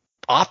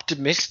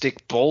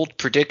 optimistic, bold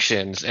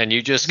predictions, and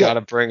you just got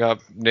to bring up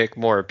Nick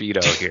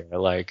Morabito here.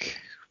 Like,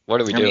 what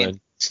are we doing?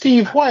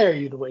 Steve, why are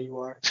you the way you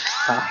are?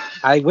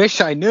 I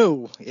wish I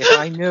knew. If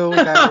I knew,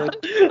 that would.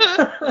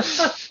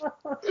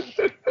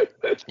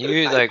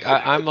 You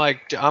I'm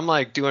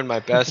like doing my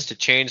best to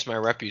change my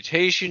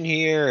reputation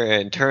here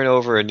and turn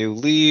over a new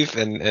leaf,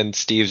 and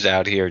Steve's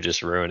out here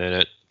just ruining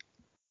it.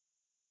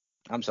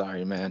 I'm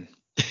sorry, man.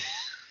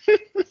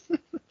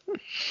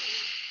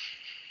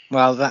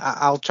 Well,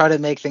 I'll try to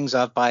make things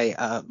up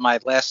by my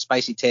last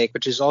spicy take,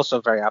 which is also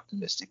very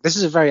optimistic. This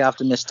is a very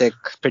optimistic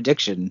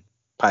prediction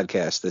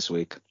podcast this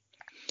week.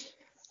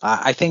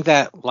 I think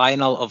that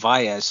Lionel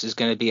Ovaez is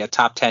going to be a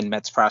top 10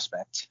 Mets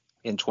prospect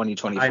in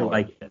 2024. I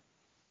like it.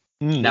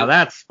 Now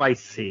that's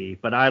spicy,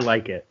 but I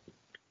like it.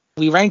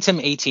 We ranked him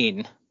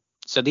 18.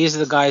 So these are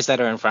the guys that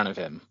are in front of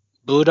him.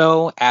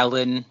 Budo,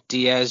 Allen,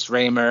 Diaz,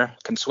 Raymer,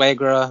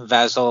 Consuegra,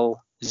 Vasil,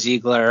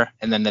 Ziegler,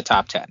 and then the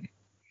top 10.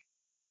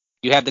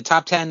 You have the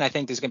top 10. I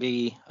think there's going to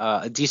be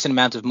a decent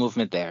amount of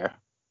movement there.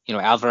 You know,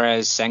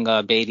 Alvarez,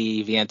 Senga,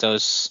 Beatty,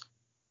 Vientos.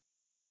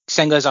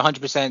 Senga's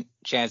 100%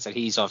 chance that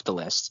he's off the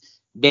list.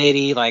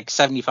 Beatty, like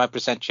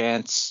 75%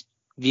 chance.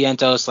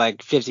 Vientos, like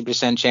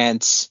 50%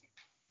 chance.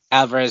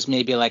 Alvarez,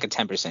 maybe like a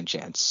 10%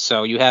 chance.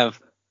 So you have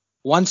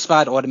one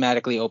spot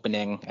automatically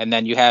opening, and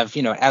then you have,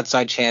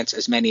 outside chance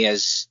as many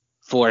as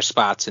 4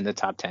 spots in the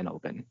top 10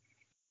 open.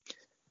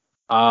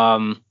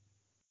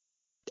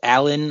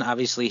 Allen,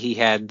 obviously, he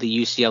had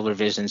the UCL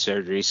revision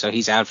surgery, so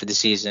he's out for the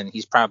season.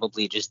 He's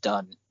probably just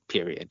done,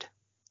 period.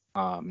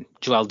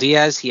 Joel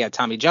Diaz, he had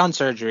Tommy John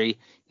surgery,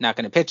 not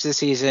going to pitch this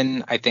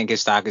season. I think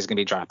his stock is going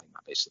to be dropping,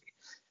 obviously.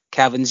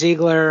 Calvin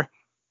Ziegler,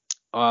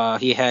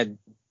 he had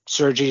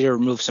surgery to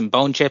remove some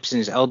bone chips in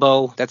his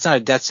elbow. That's not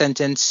a death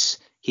sentence.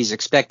 He's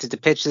expected to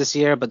pitch this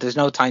year, but there's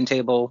no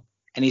timetable,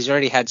 and he's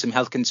already had some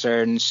health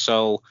concerns,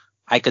 so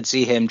I could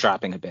see him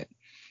dropping a bit.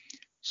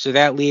 So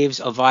that leaves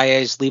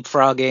Ovaez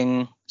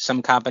leapfrogging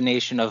some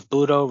combination of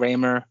Budo,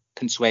 Raymer,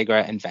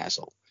 Consuegra, and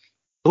Vasil.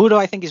 Budo,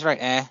 I think, is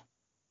right.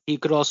 He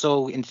could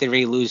also, in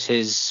theory, lose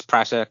his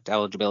prospect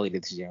eligibility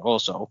this year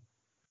also.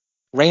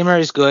 Raymer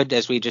is good,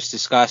 as we just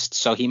discussed,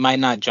 so he might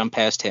not jump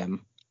past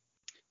him.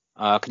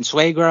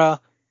 Consuegra,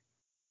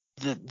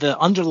 the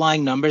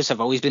underlying numbers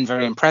have always been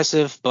very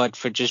impressive, but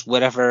for just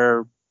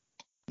whatever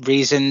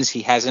reasons,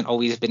 he hasn't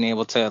always been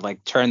able to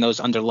turn those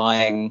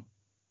underlying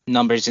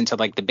numbers into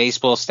the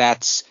baseball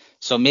stats.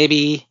 So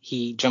maybe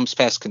he jumps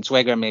past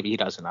Consuegra, maybe he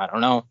doesn't. I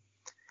don't know.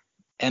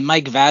 And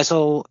Mike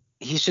Vasil,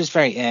 he's just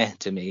very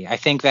to me. I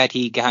think that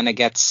he kind of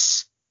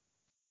gets.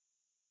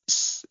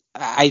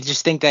 I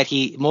just think that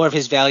more of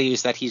his value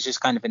is that he's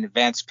just kind of an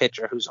advanced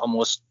pitcher who's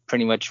almost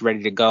pretty much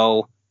ready to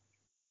go.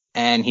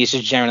 And he's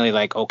just generally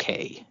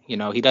okay.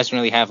 He doesn't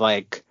really have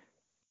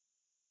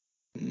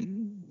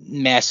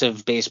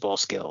massive baseball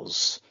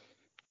skills.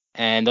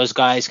 And those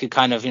guys could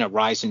kind of,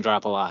 rise and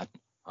drop a lot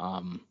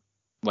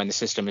when the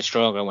system is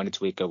stronger, when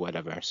it's weak or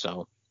whatever.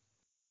 So,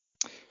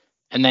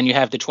 and then you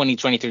have the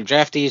 2023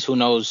 draftees. Who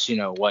knows,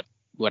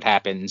 what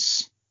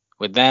happens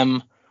with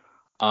them.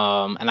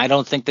 And I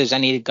don't think there's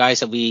any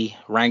guys that we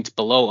ranked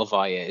below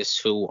Ovaez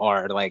who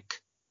are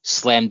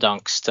slam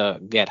dunks to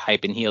get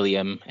hype and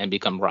helium and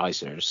become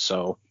risers.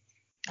 So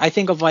I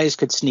think Ovaez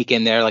could sneak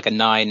in there a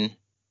 9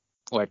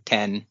 or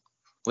 10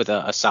 with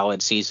a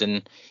solid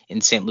season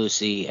in St.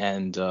 Lucie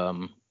and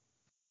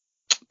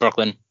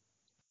Brooklyn.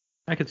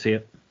 I could see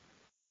it.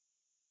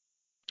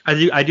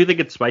 I do think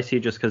it's spicy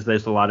just because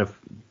there's a lot of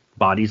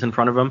bodies in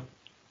front of him.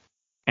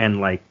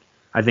 And I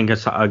think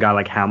a guy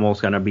like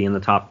Hamill's going to be in the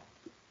top,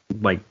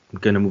 going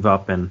to move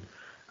up. And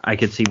I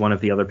could see one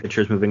of the other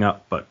pitchers moving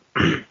up. But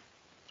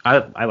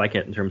I like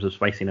it in terms of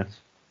spiciness.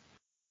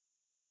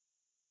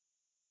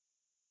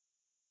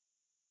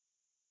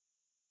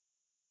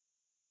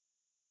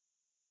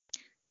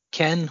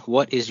 Ken,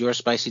 what is your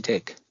spicy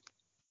take?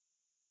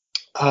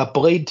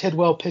 Blade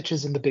Tidwell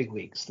pitches in the big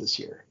leagues this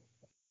year.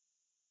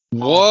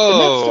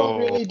 Whoa!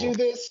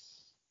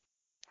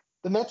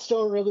 The Mets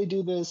don't really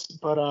do this.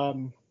 But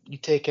you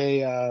take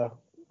a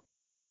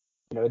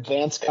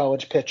advanced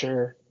college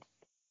pitcher,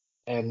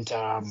 and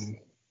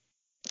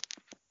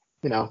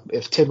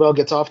if Tidwell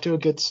gets off to a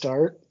good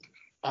start,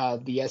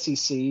 the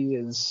SEC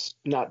is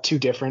not too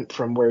different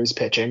from where he's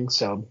pitching,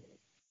 so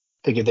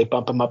I figure they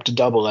bump him up to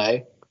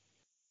Double-A.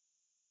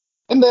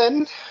 And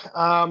then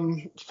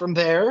from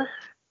there,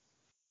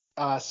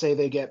 say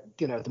they get,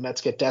 the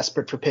Mets get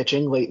desperate for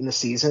pitching late in the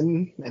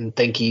season and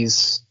think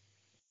he's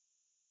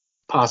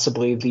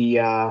possibly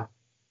the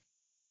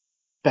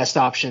best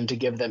option to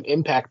give them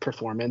impact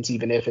performance,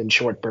 even if in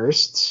short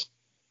bursts,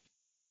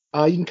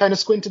 you can kind of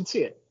squint and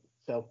see it.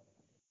 So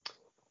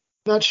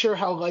not sure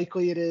how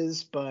likely it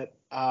is, but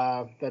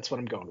that's what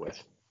I'm going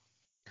with.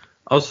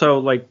 Also,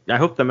 like, I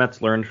hope the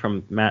Mets learned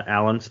from Matt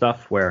Allen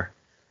stuff where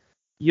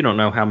you don't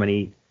know how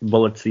many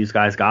bullets these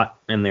guys got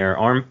in their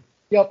arm.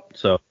 Yep.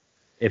 So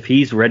if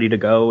he's ready to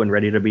go and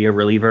ready to be a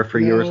reliever for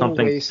you or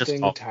something,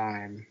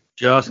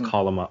 just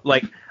call him up.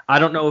 Like, I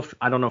don't know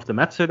if the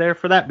Mets are there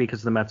for that,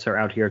 because the Mets are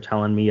out here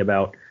telling me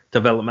about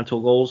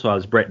developmental goals. So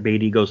as Brett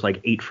Beatty goes like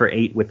 8 for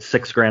 8 with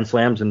 6 grand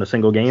slams in a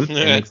single game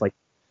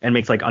and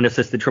makes like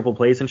unassisted triple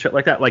plays and shit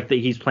like that. Like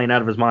he's playing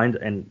out of his mind,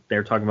 and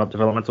they're talking about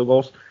developmental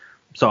goals.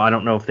 So I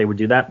don't know if they would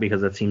do that,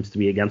 because that seems to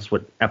be against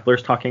what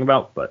Epler's talking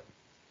about, but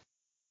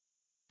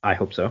I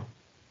hope so.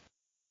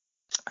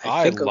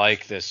 I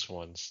like this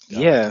one.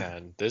 Yeah.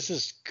 This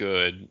is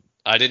good.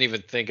 I didn't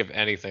even think of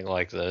anything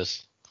like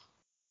this.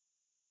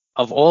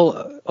 Of all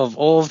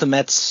of the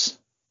Mets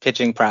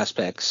pitching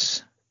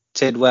prospects,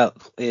 Tidwell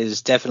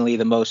is definitely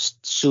the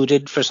most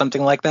suited for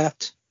something like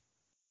that.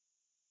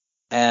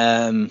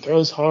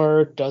 Throws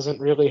hard,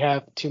 doesn't really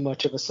have too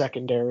much of a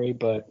secondary,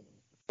 but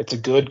it's a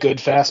good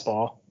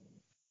fastball.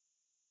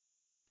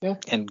 Yeah.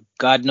 And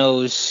God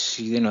knows,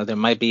 there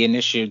might be an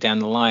issue down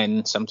the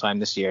line sometime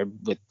this year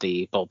with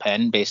the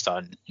bullpen based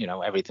on,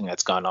 everything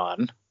that's gone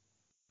on.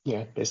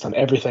 Yeah, based on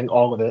everything,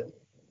 all of it.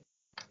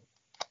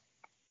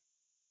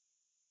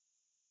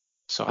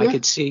 So yeah. I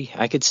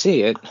could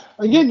see it.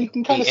 Again, you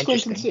can kind of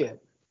squint and see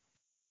it.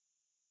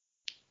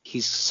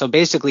 He's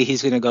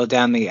going to go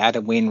down the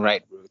Adam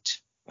Wainwright route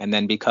and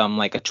then become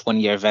like a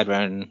 20-year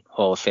veteran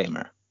Hall of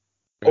Famer.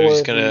 Or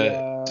he's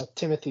the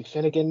Timothy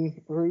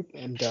Finnegan route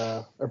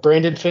or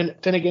Brandon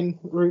Finnegan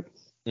route,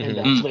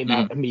 and flame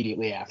out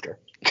immediately after.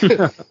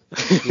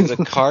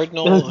 The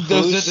Cardinal.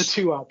 Those are the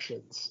two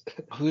options.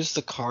 Who's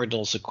the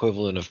Cardinals'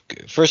 equivalent of?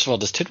 First of all,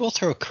 does Tidwell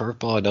throw a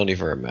curveball? I don't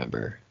even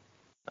remember.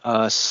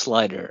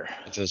 Slider.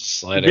 It's a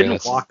slider.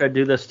 Didn't Walker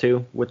do this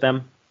too with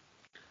them?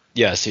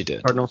 Yes, he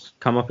did. Cardinals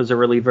come up as a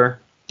reliever.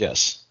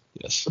 Yes.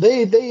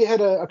 They had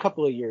a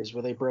couple of years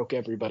where they broke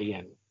everybody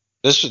in.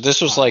 This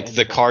was like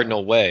the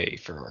Cardinal way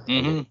for a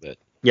little bit.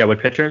 Yeah,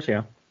 with pitchers,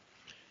 yeah.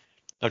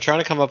 I'm trying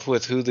to come up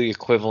with who the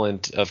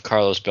equivalent of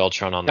Carlos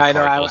Beltran on the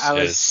Cardinals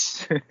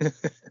is.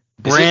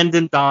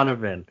 Brandon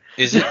Donovan.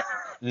 Is it?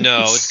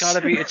 No, it's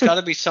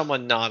gotta be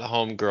someone not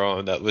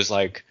homegrown that was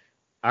like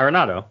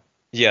Arenado.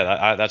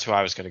 Yeah, that's who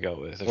I was gonna go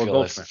with.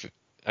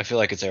 I feel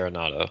like it's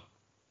Arenado.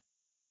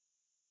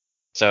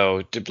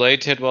 So Blade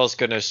Tidwell's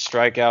going to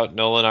strike out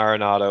Nolan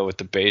Arenado with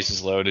the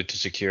bases loaded to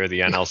secure the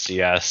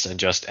NLCS and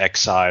just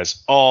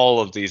excise all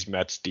of these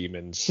Mets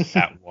demons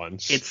at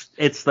once.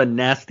 It's the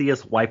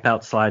nastiest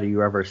wipeout slider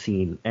you've ever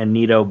seen, and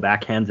Nito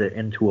backhands it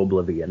into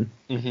oblivion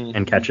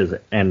and catches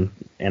it, and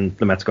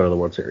the Mets go to the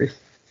World Series.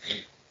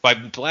 By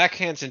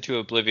backhands into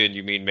oblivion,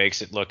 you mean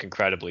makes it look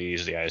incredibly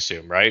easy, I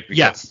assume, right?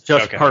 Yes,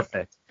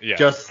 perfect. Yeah.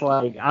 Just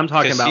like I'm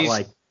talking about,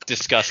 like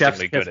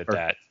disgustingly good at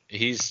that.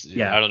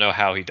 I don't know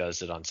how he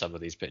does it on some of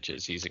these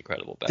pitches. He's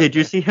incredible. Did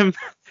you see him?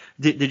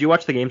 Did you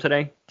watch the game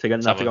today?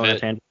 Not to go on a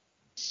tangent.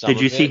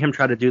 Did you see him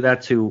try to do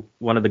that to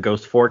one of the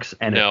ghost forks?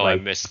 And no, I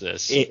missed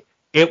this.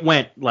 It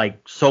went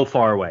like so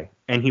far away,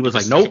 and he was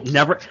like, "Nope,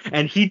 never."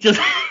 And he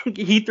just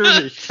he threw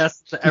his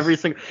chest to every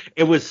single.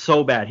 It was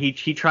so bad. He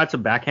tried to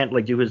backhand,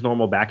 like do his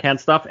normal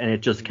backhand stuff, and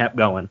it just kept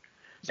going.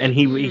 And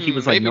he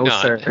was like, "No,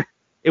 sir."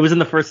 It was in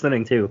the first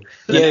inning too.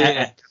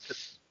 Yeah.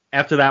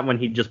 After that, when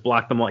he just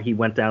blocked them all, he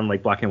went down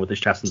like blocking with his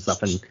chest and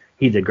stuff, and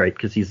he did great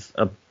because he's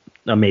an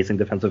amazing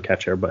defensive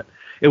catcher. But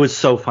it was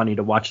so funny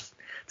to watch.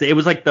 It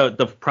was like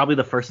the probably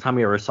the first time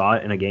we ever saw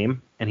it in a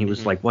game, and he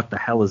was like, "What the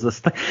hell is this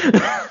thing?"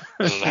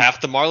 Half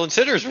the Marlins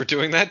hitters were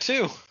doing that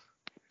too.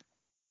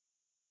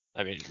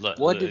 I mean, look,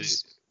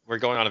 we're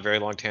going on a very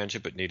long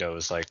tangent, but Nito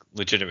is like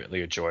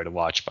legitimately a joy to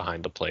watch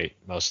behind the plate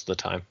most of the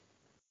time.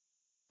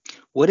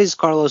 What is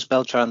Carlos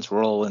Beltran's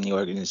role in the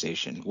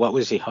organization? What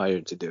was he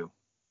hired to do?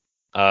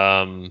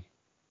 Hang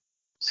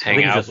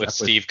out with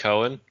Steve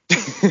Cohen.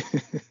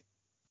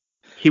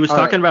 He was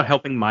talking about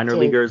helping minor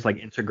leaguers like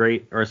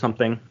integrate or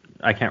something.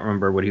 I can't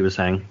remember what he was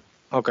saying.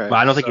 Okay, but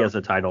I don't think he has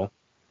a title,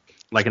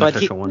 like an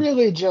official one.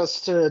 Really,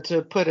 just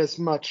to put as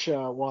much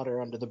water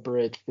under the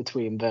bridge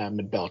between them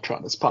and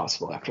Beltran as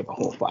possible after the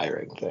whole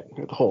firing thing,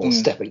 or the whole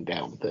stepping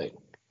down thing.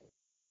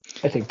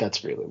 I think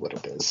that's really what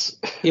it is.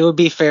 It would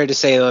be fair to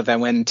say though that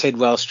when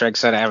Tidwell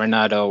strikes at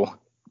Arenado,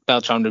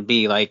 Beltran would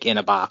be like in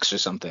a box or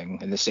something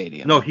in the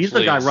stadium. No, he's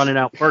the guy running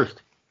out first.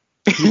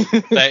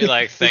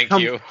 Thank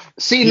you.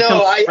 See,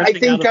 no, I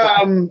think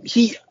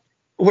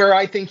where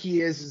I think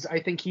he is I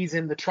think he's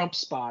in the Trump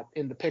spot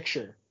in the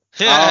picture.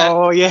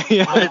 Oh yeah.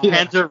 His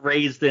hands are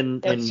raised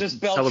in just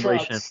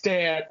celebration.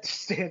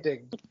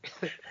 Standing.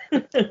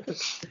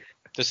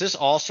 Does this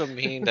also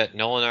mean that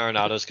Nolan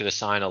Arenado is going to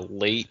sign a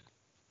late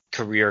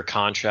career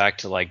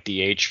contract to like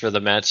DH for the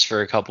Mets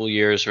for a couple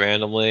years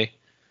randomly?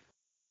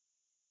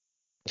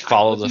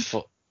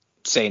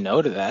 Say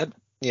no to that.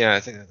 Yeah, I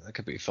think that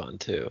could be fun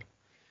too.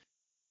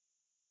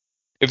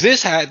 If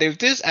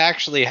this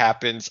actually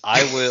happens,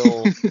 I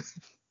will.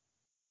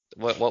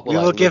 What will we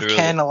will give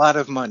Ken a lot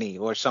of money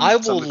or something. I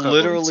will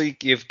literally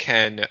give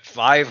Ken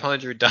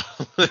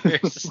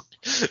 $500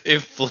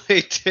 if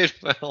Blade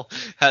Tidwell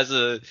has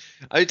it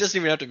doesn't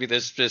even have to be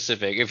this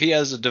specific. If he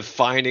has a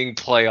defining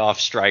playoff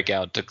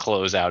strikeout to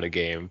close out a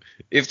game,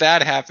 if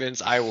that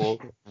happens, I will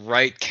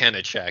write Ken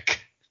a check.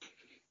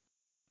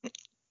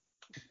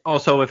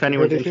 Also, if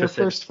anyone's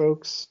interested, first,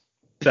 folks.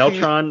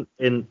 Beltran,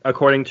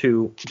 according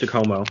to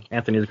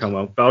Anthony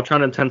DiComo,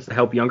 Beltran intends to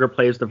help younger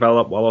players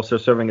develop while also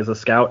serving as a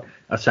scout,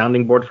 a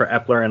sounding board for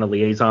Epler, and a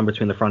liaison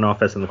between the front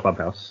office and the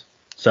clubhouse.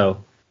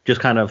 So, just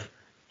kind of,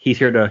 he's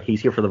here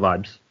for the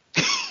vibes.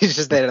 He's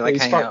just there to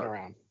hang out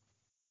around.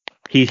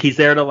 He's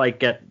there to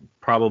get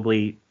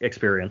probably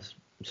experience,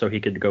 so he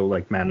could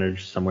go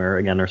manage somewhere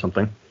again or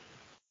something.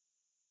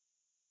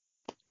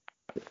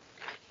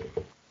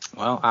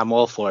 Well, I'm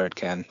all for it,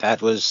 Ken.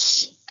 That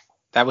was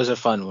a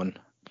fun one.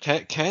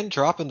 Ken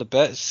dropping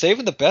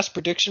saving the best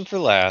prediction for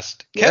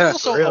last. Ken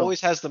also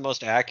always has the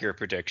most accurate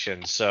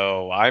prediction,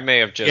 so I may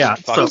have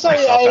just fucked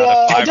myself out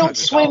of $500. I don't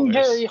swing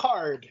very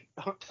hard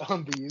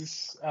on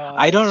these.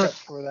 I don't. Except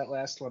for that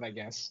last one, I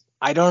guess.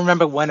 I don't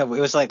remember when it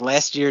was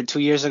last year, 2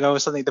 years ago or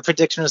something. The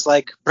prediction was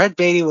Brett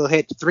Baty will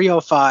hit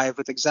 305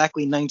 with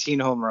exactly 19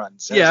 home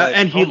runs.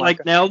 And he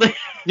nailed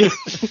it.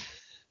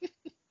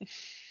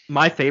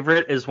 My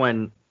favorite is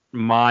when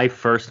my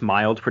first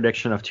mild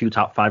prediction of 2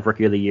 top 5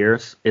 rookie of the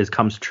years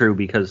comes true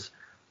because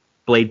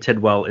Blade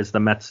Tidwell is the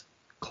Mets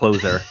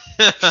closer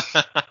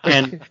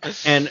and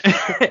is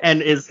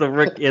in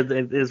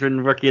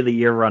rookie of the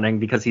year running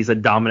because he's a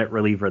dominant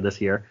reliever this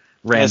year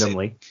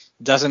randomly.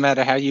 Doesn't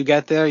matter how you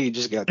get there, you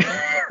just get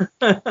there.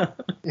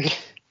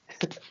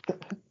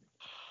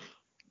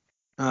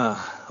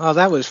 Well,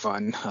 that was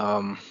fun.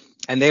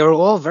 And they were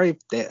all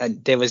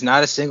there was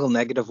not a single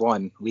negative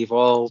one. We've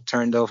all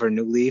turned over a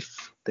new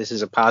leaf. This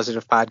is a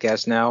positive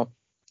podcast now.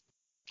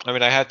 I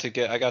mean, I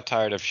got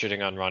tired of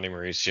shitting on Ronnie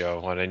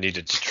Mauricio when I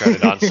needed to tread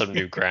it on some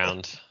new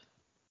ground. So.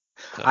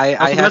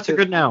 I have to,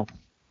 good now.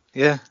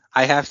 Yeah,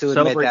 I have to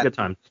Celebrate admit that good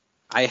time.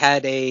 I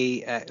had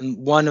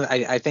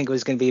I think it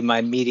was going to be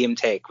my medium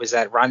take, was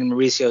that Ronnie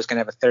Mauricio is going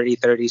to have a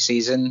 30-30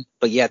 season,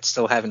 but yet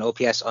still have an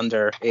OPS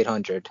under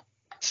 800.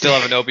 Still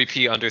have an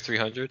OBP under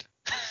 300?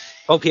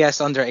 OPS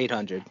under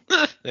 800.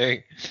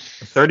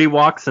 30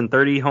 walks and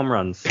 30 home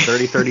runs.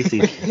 30-30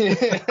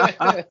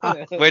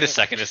 season. Wait a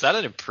second. Is that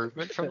an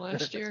improvement from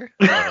last year?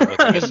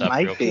 It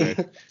might be.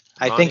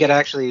 I think it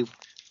actually...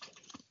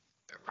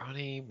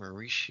 Ronnie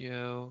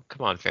Mauricio.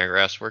 Come on,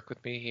 Fangraphs. Work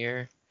with me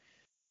here.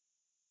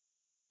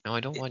 No, I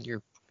don't want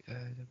your...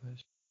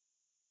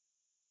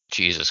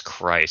 Jesus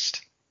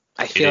Christ.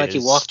 I feel like he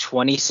walked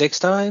 26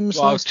 times.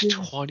 Walked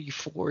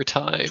 24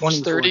 times.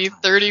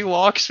 30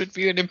 walks would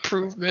be an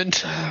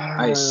improvement.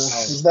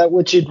 Nice. Is that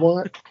what you'd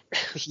want?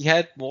 He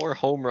had more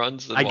home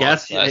runs than I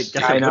guess I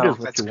know.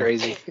 That's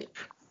crazy.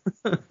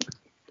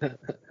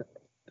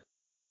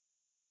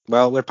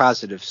 Well, we're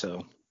positive,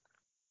 so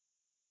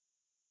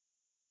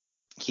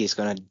he's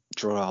going to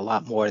draw a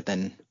lot more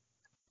than...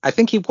 I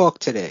think he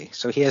walked today,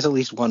 so he has at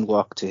least one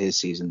walk to his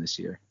season this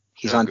year.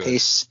 He's on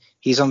pace.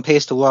 He's on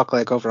pace to walk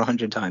over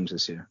 100 times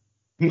this year.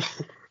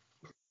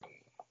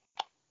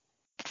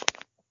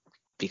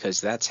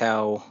 Because that's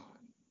how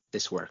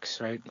this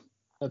works, right?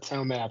 That's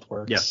how math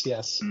works.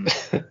 Yes.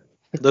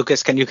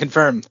 Lucas, can you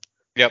confirm?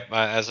 Yep.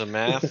 As a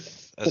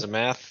math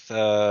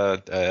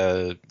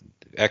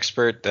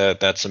expert,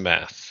 that's a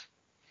math.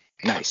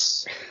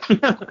 Nice.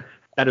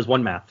 That is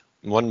one math.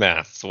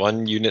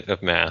 One unit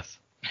of math.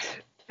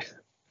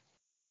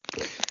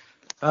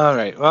 All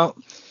right. Well,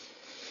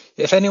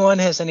 if anyone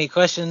has any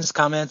questions,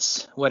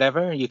 comments,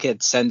 whatever, you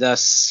could send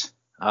us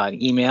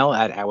an email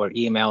at our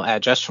email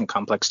address from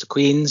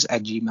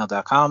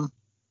complextoqueens@gmail.com.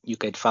 You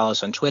could follow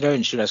us on Twitter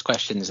and shoot us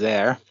questions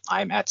there.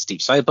 I'm at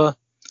Steve Sypa.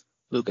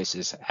 Lucas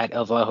is at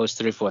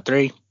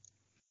ElVahost343.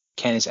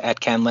 Ken is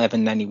at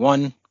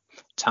CanLevin91.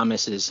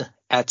 Thomas is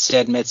at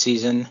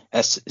SadMedSeason,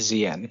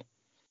 SZN.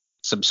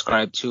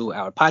 Subscribe to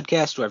our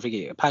podcast, wherever you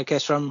get your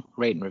podcast from.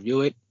 Rate and review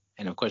it.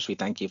 And, of course, we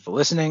thank you for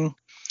listening.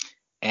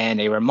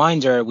 And a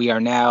reminder, we are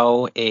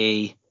now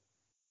a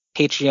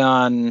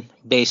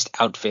Patreon-based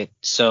outfit.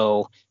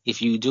 So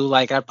if you do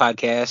like our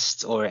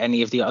podcast or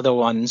any of the other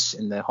ones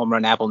in the Home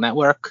Run Apple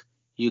Network,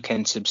 you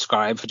can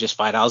subscribe for just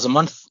 $5 a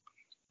month.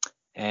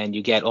 And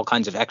you get all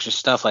kinds of extra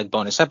stuff like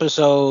bonus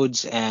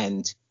episodes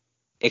and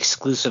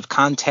exclusive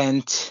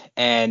content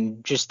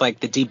and just the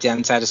deep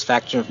down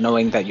satisfaction of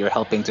knowing that you're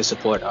helping to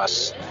support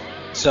us.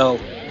 So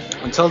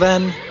until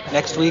then,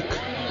 next week,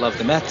 love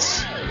the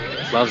Mets.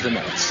 Love the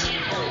Mets.